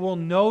 they will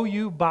know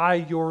you by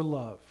your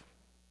love.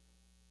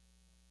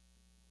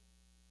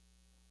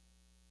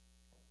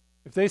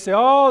 If they say,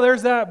 oh,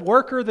 there's that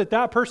worker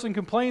that person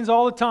complains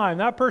all the time.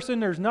 That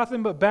person, there's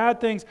nothing but bad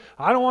things.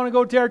 I don't want to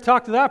go there and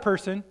talk to that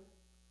person.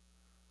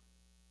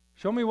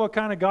 Show me what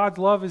kind of God's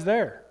love is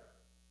there.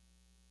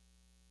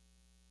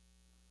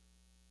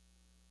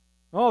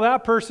 Oh,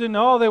 that person,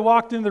 they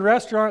walked into the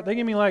restaurant. They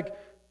give me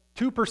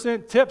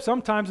 2% tip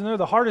sometimes, and they're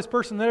the hardest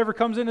person that ever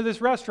comes into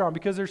this restaurant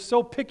because they're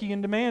so picky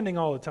and demanding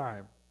all the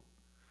time.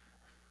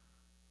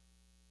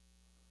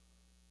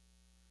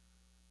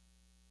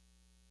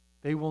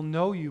 They will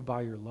know you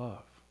by your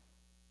love.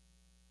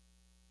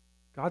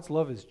 God's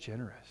love is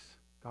generous.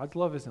 God's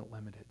love isn't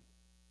limited.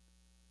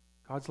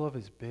 God's love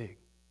is big.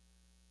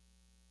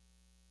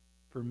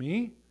 For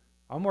me,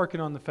 I'm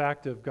working on the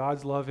fact of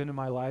God's love into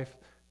my life,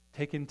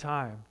 taking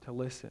time to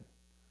listen.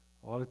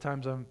 A lot of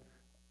times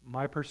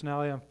my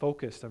personality, I'm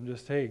focused. I'm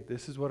just, hey,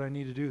 this is what I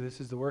need to do. This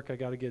is the work I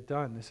got to get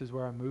done. This is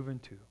where I'm moving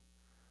to.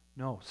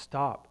 No,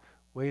 stop.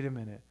 Wait a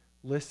minute.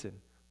 Listen.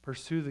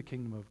 Pursue the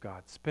kingdom of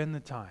God. Spend the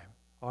time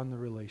on the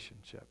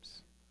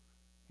relationships.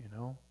 You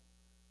know?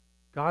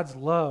 God's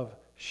love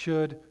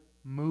should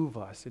move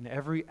us in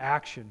every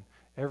action,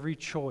 every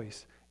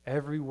choice,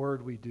 every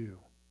word we do.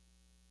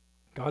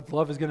 God's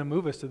love is going to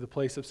move us to the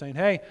place of saying,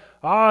 hey,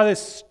 this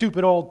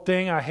stupid old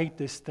thing, I hate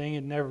this thing,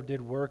 it never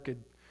did work,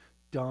 it's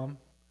dumb.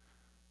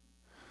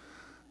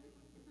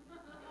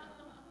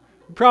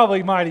 You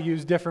probably might have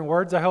used different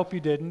words, I hope you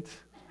didn't.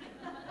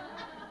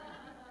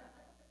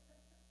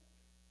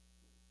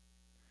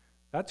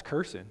 That's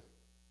cursing,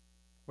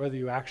 whether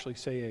you actually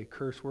say a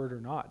curse word or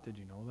not. Did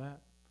you know that?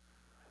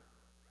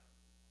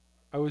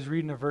 I was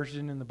reading a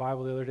version in the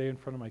Bible the other day in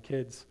front of my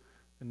kids,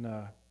 and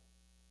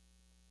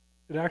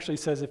it actually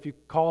says if you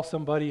call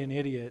somebody an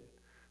idiot,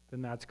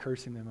 then that's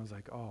cursing them. I was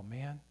like, oh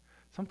man,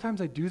 sometimes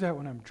I do that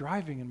when I'm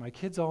driving, and my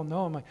kids all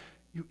know. I'm like,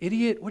 you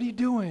idiot, what are you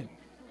doing?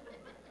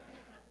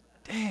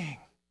 Dang.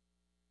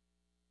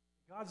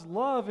 God's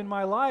love in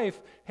my life,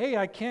 hey,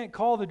 I can't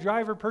call the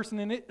driver person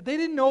an idiot. They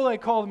didn't know I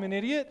called him an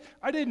idiot.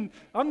 I'm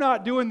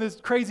not doing this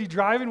crazy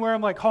driving where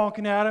I'm like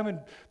honking at him and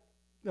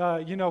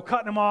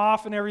cutting him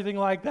off and everything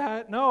like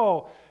that.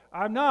 No,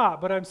 I'm not,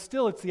 but it's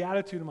the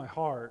attitude of my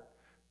heart.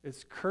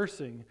 It's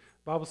cursing.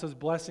 The Bible says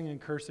blessing and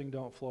cursing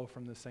don't flow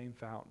from the same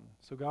fountain.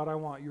 So God, I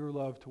want your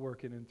love to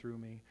work in and through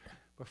me.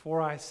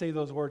 Before I say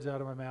those words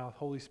out of my mouth,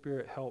 Holy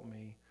Spirit, help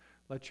me.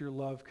 Let your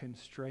love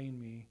constrain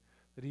me,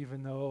 that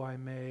even though I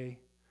may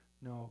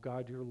know,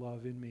 God, your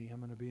love in me, I'm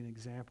going to be an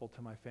example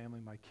to my family,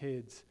 my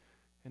kids.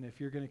 And if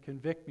you're going to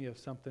convict me of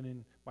something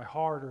in my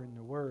heart or in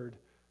the word,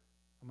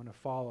 I'm going to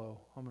follow,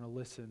 I'm going to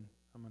listen,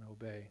 I'm going to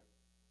obey.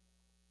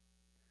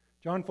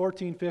 John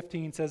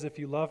 14:15 says, if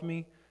you love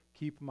me,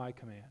 keep my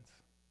commands.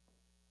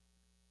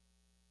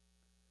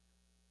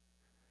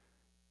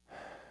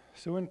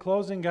 So in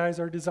closing, guys,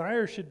 our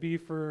desire should be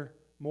for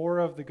more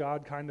of the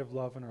God kind of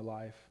love in our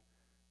life.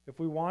 If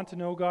we want to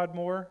know God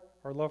more,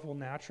 our love will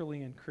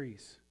naturally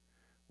increase.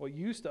 What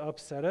used to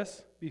upset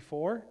us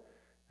before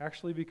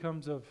actually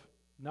becomes of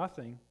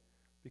nothing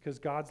because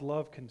God's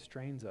love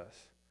constrains us.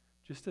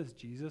 Just as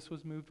Jesus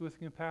was moved with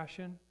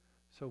compassion,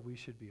 so we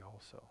should be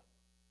also.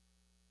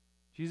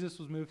 Jesus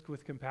was moved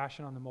with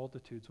compassion on the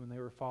multitudes when they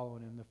were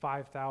following him, the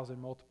 5,000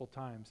 multiple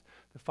times,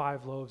 the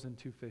 5 loaves and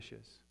 2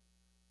 fishes.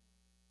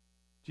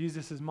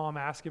 Jesus' mom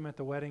asked him at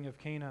the wedding of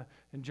Cana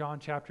in John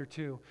chapter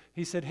 2.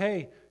 He said,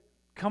 hey,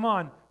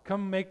 come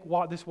make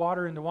this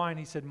water into wine.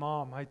 He said,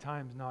 Mom, my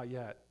time's not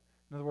yet.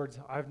 In other words,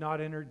 I've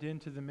not entered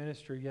into the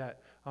ministry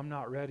yet. I'm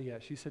not ready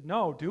yet. She said,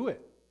 no, do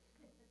it.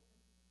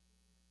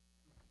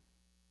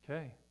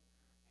 Okay.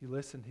 He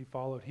listened, he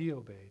followed, he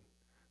obeyed.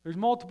 There's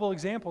multiple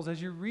examples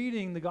as you're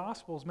reading the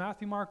Gospels,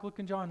 Matthew, Mark, Luke,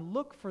 and John.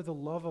 Look for the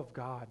love of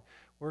God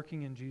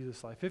working in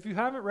Jesus' life. If you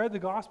haven't read the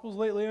Gospels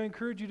lately, I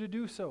encourage you to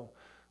do so.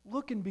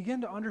 Look and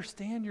begin to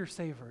understand your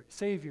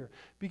Savior.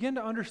 Begin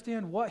to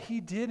understand what he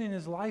did in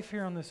his life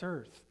here on this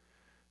earth.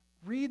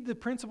 Read the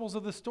principles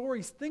of the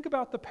stories. Think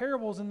about the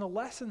parables and the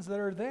lessons that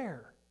are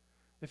there.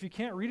 If you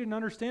can't read it and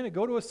understand it,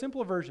 go to a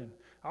simpler version.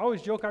 I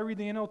always joke I read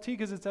the NLT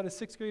because it's at a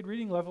 6th grade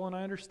reading level and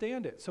I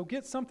understand it. So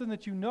get something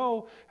that you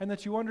know and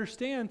that you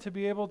understand to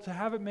be able to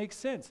have it make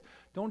sense.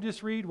 Don't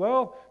just read,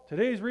 well,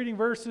 today's reading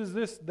verse is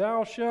this,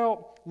 thou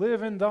shalt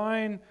live in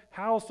thine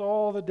house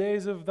all the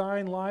days of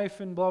thine life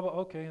and blah, blah.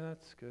 Okay,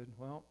 that's good.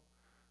 Well,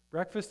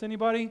 breakfast,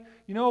 anybody?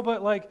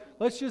 But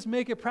let's just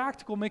make it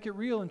practical, make it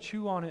real and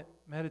chew on it,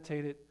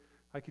 meditate it.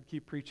 I could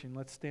keep preaching.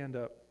 Let's stand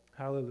up.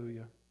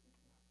 Hallelujah.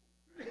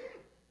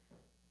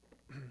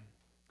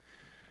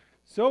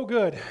 So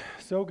good,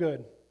 so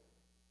good,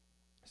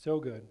 so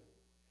good.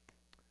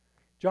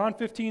 John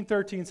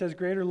 15:13 says,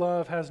 greater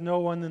love has no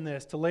one than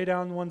this, to lay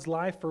down one's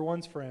life for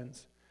one's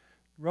friends.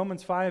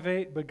 Romans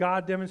 5:8, but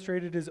God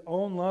demonstrated his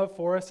own love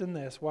for us in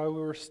this, while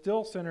we were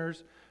still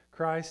sinners,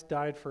 Christ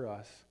died for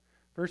us.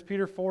 1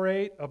 Peter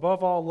 4:8,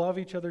 above all, love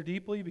each other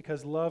deeply,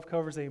 because love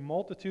covers a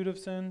multitude of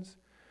sins.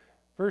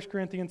 1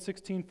 Corinthians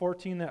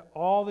 16:14, that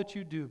all that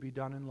you do be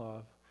done in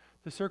love.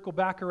 To circle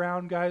back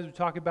around, guys, we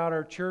talk about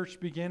our church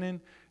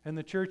beginning and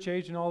the church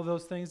age and all of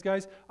those things.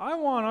 Guys, I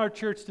want our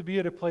church to be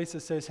at a place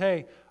that says,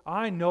 hey,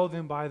 I know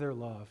them by their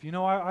love.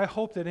 I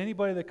hope that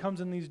anybody that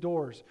comes in these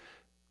doors,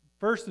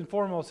 first and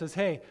foremost, says,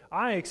 hey,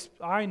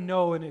 I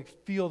know and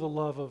feel the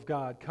love of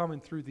God coming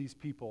through these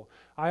people.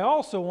 I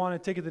also want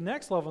to take it to the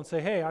next level and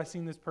say, hey, I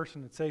seen this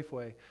person at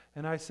Safeway,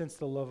 and I sense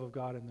the love of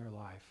God in their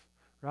life.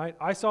 Right?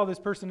 I saw this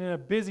person in a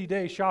busy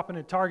day shopping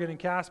at Target in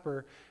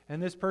Casper,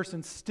 and this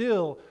person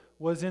still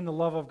was in the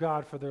love of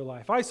God for their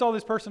life. I saw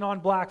this person on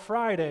Black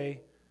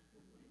Friday,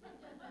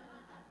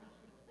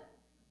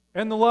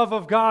 and the love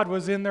of God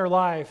was in their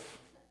life.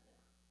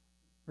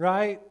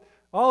 Right?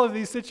 All of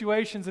these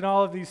situations and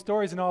all of these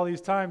stories and all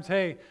these times,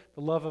 hey,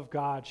 the love of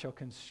God shall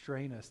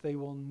constrain us. They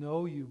will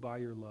know you by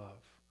your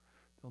love.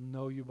 They'll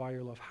know you by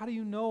your love. How do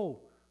you know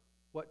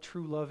what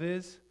true love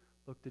is,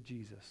 look to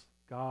Jesus.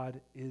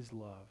 God is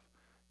love.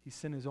 He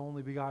sent his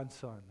only begotten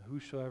Son.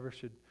 Whosoever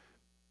should...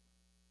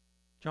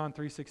 John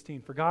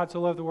 3:16. For God so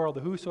loved the world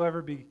that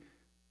whosoever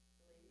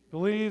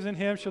believes in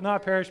him shall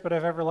not perish but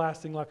have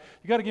everlasting life.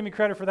 You got to give me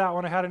credit for that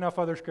one. I had enough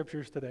other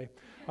scriptures today.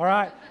 All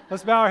right,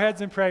 let's bow our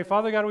heads and pray.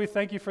 Father God, we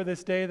thank you for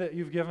this day that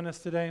you've given us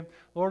today.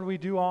 Lord, we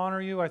do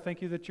honor you. I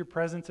thank you that your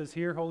presence is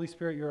here. Holy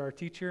Spirit, you're our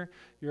teacher.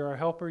 You're our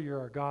helper. You're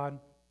our God.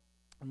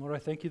 And Lord, I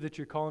thank you that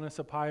you're calling us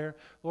up higher.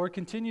 Lord,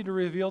 continue to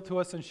reveal to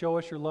us and show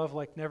us your love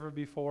like never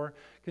before.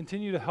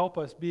 Continue to help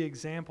us be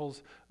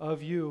examples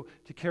of you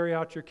to carry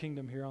out your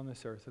kingdom here on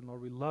this earth. And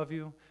Lord, we love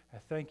you. I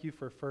thank you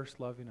for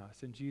first loving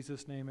us. In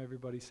Jesus' name,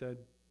 everybody said,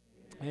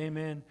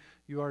 Amen.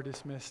 You are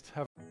dismissed.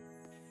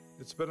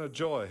 It's been a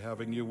joy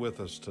having you with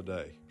us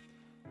today.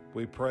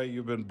 We pray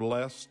you've been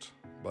blessed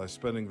by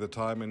spending the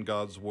time in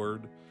God's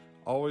Word.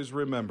 Always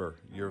remember,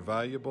 you're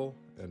valuable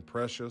and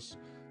precious,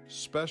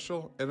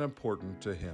 special and important to Him.